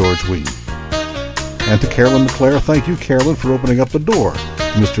late George Wein. And to Carolyn McClare, thank you, Carolyn, for opening up the door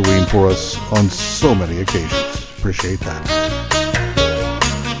to Mr. Wein for us on so many occasions. Appreciate that.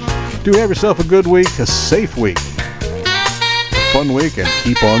 Do have yourself a good week, a safe week, a fun week, and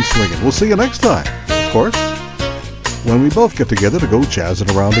keep on swinging. We'll see you next time, of course, when we both get together to go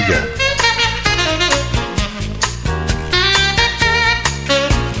jazzing around again.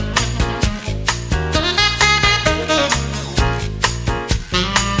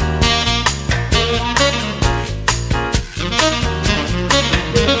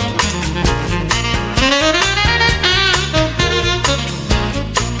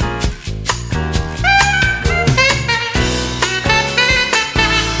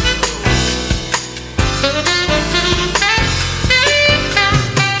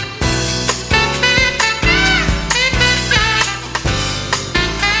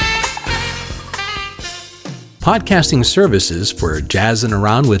 Podcasting services for Jazzin'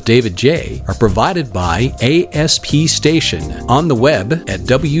 Around with David Jaye are provided by ASP Station on the web at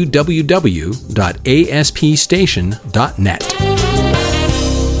www.aspstation.net.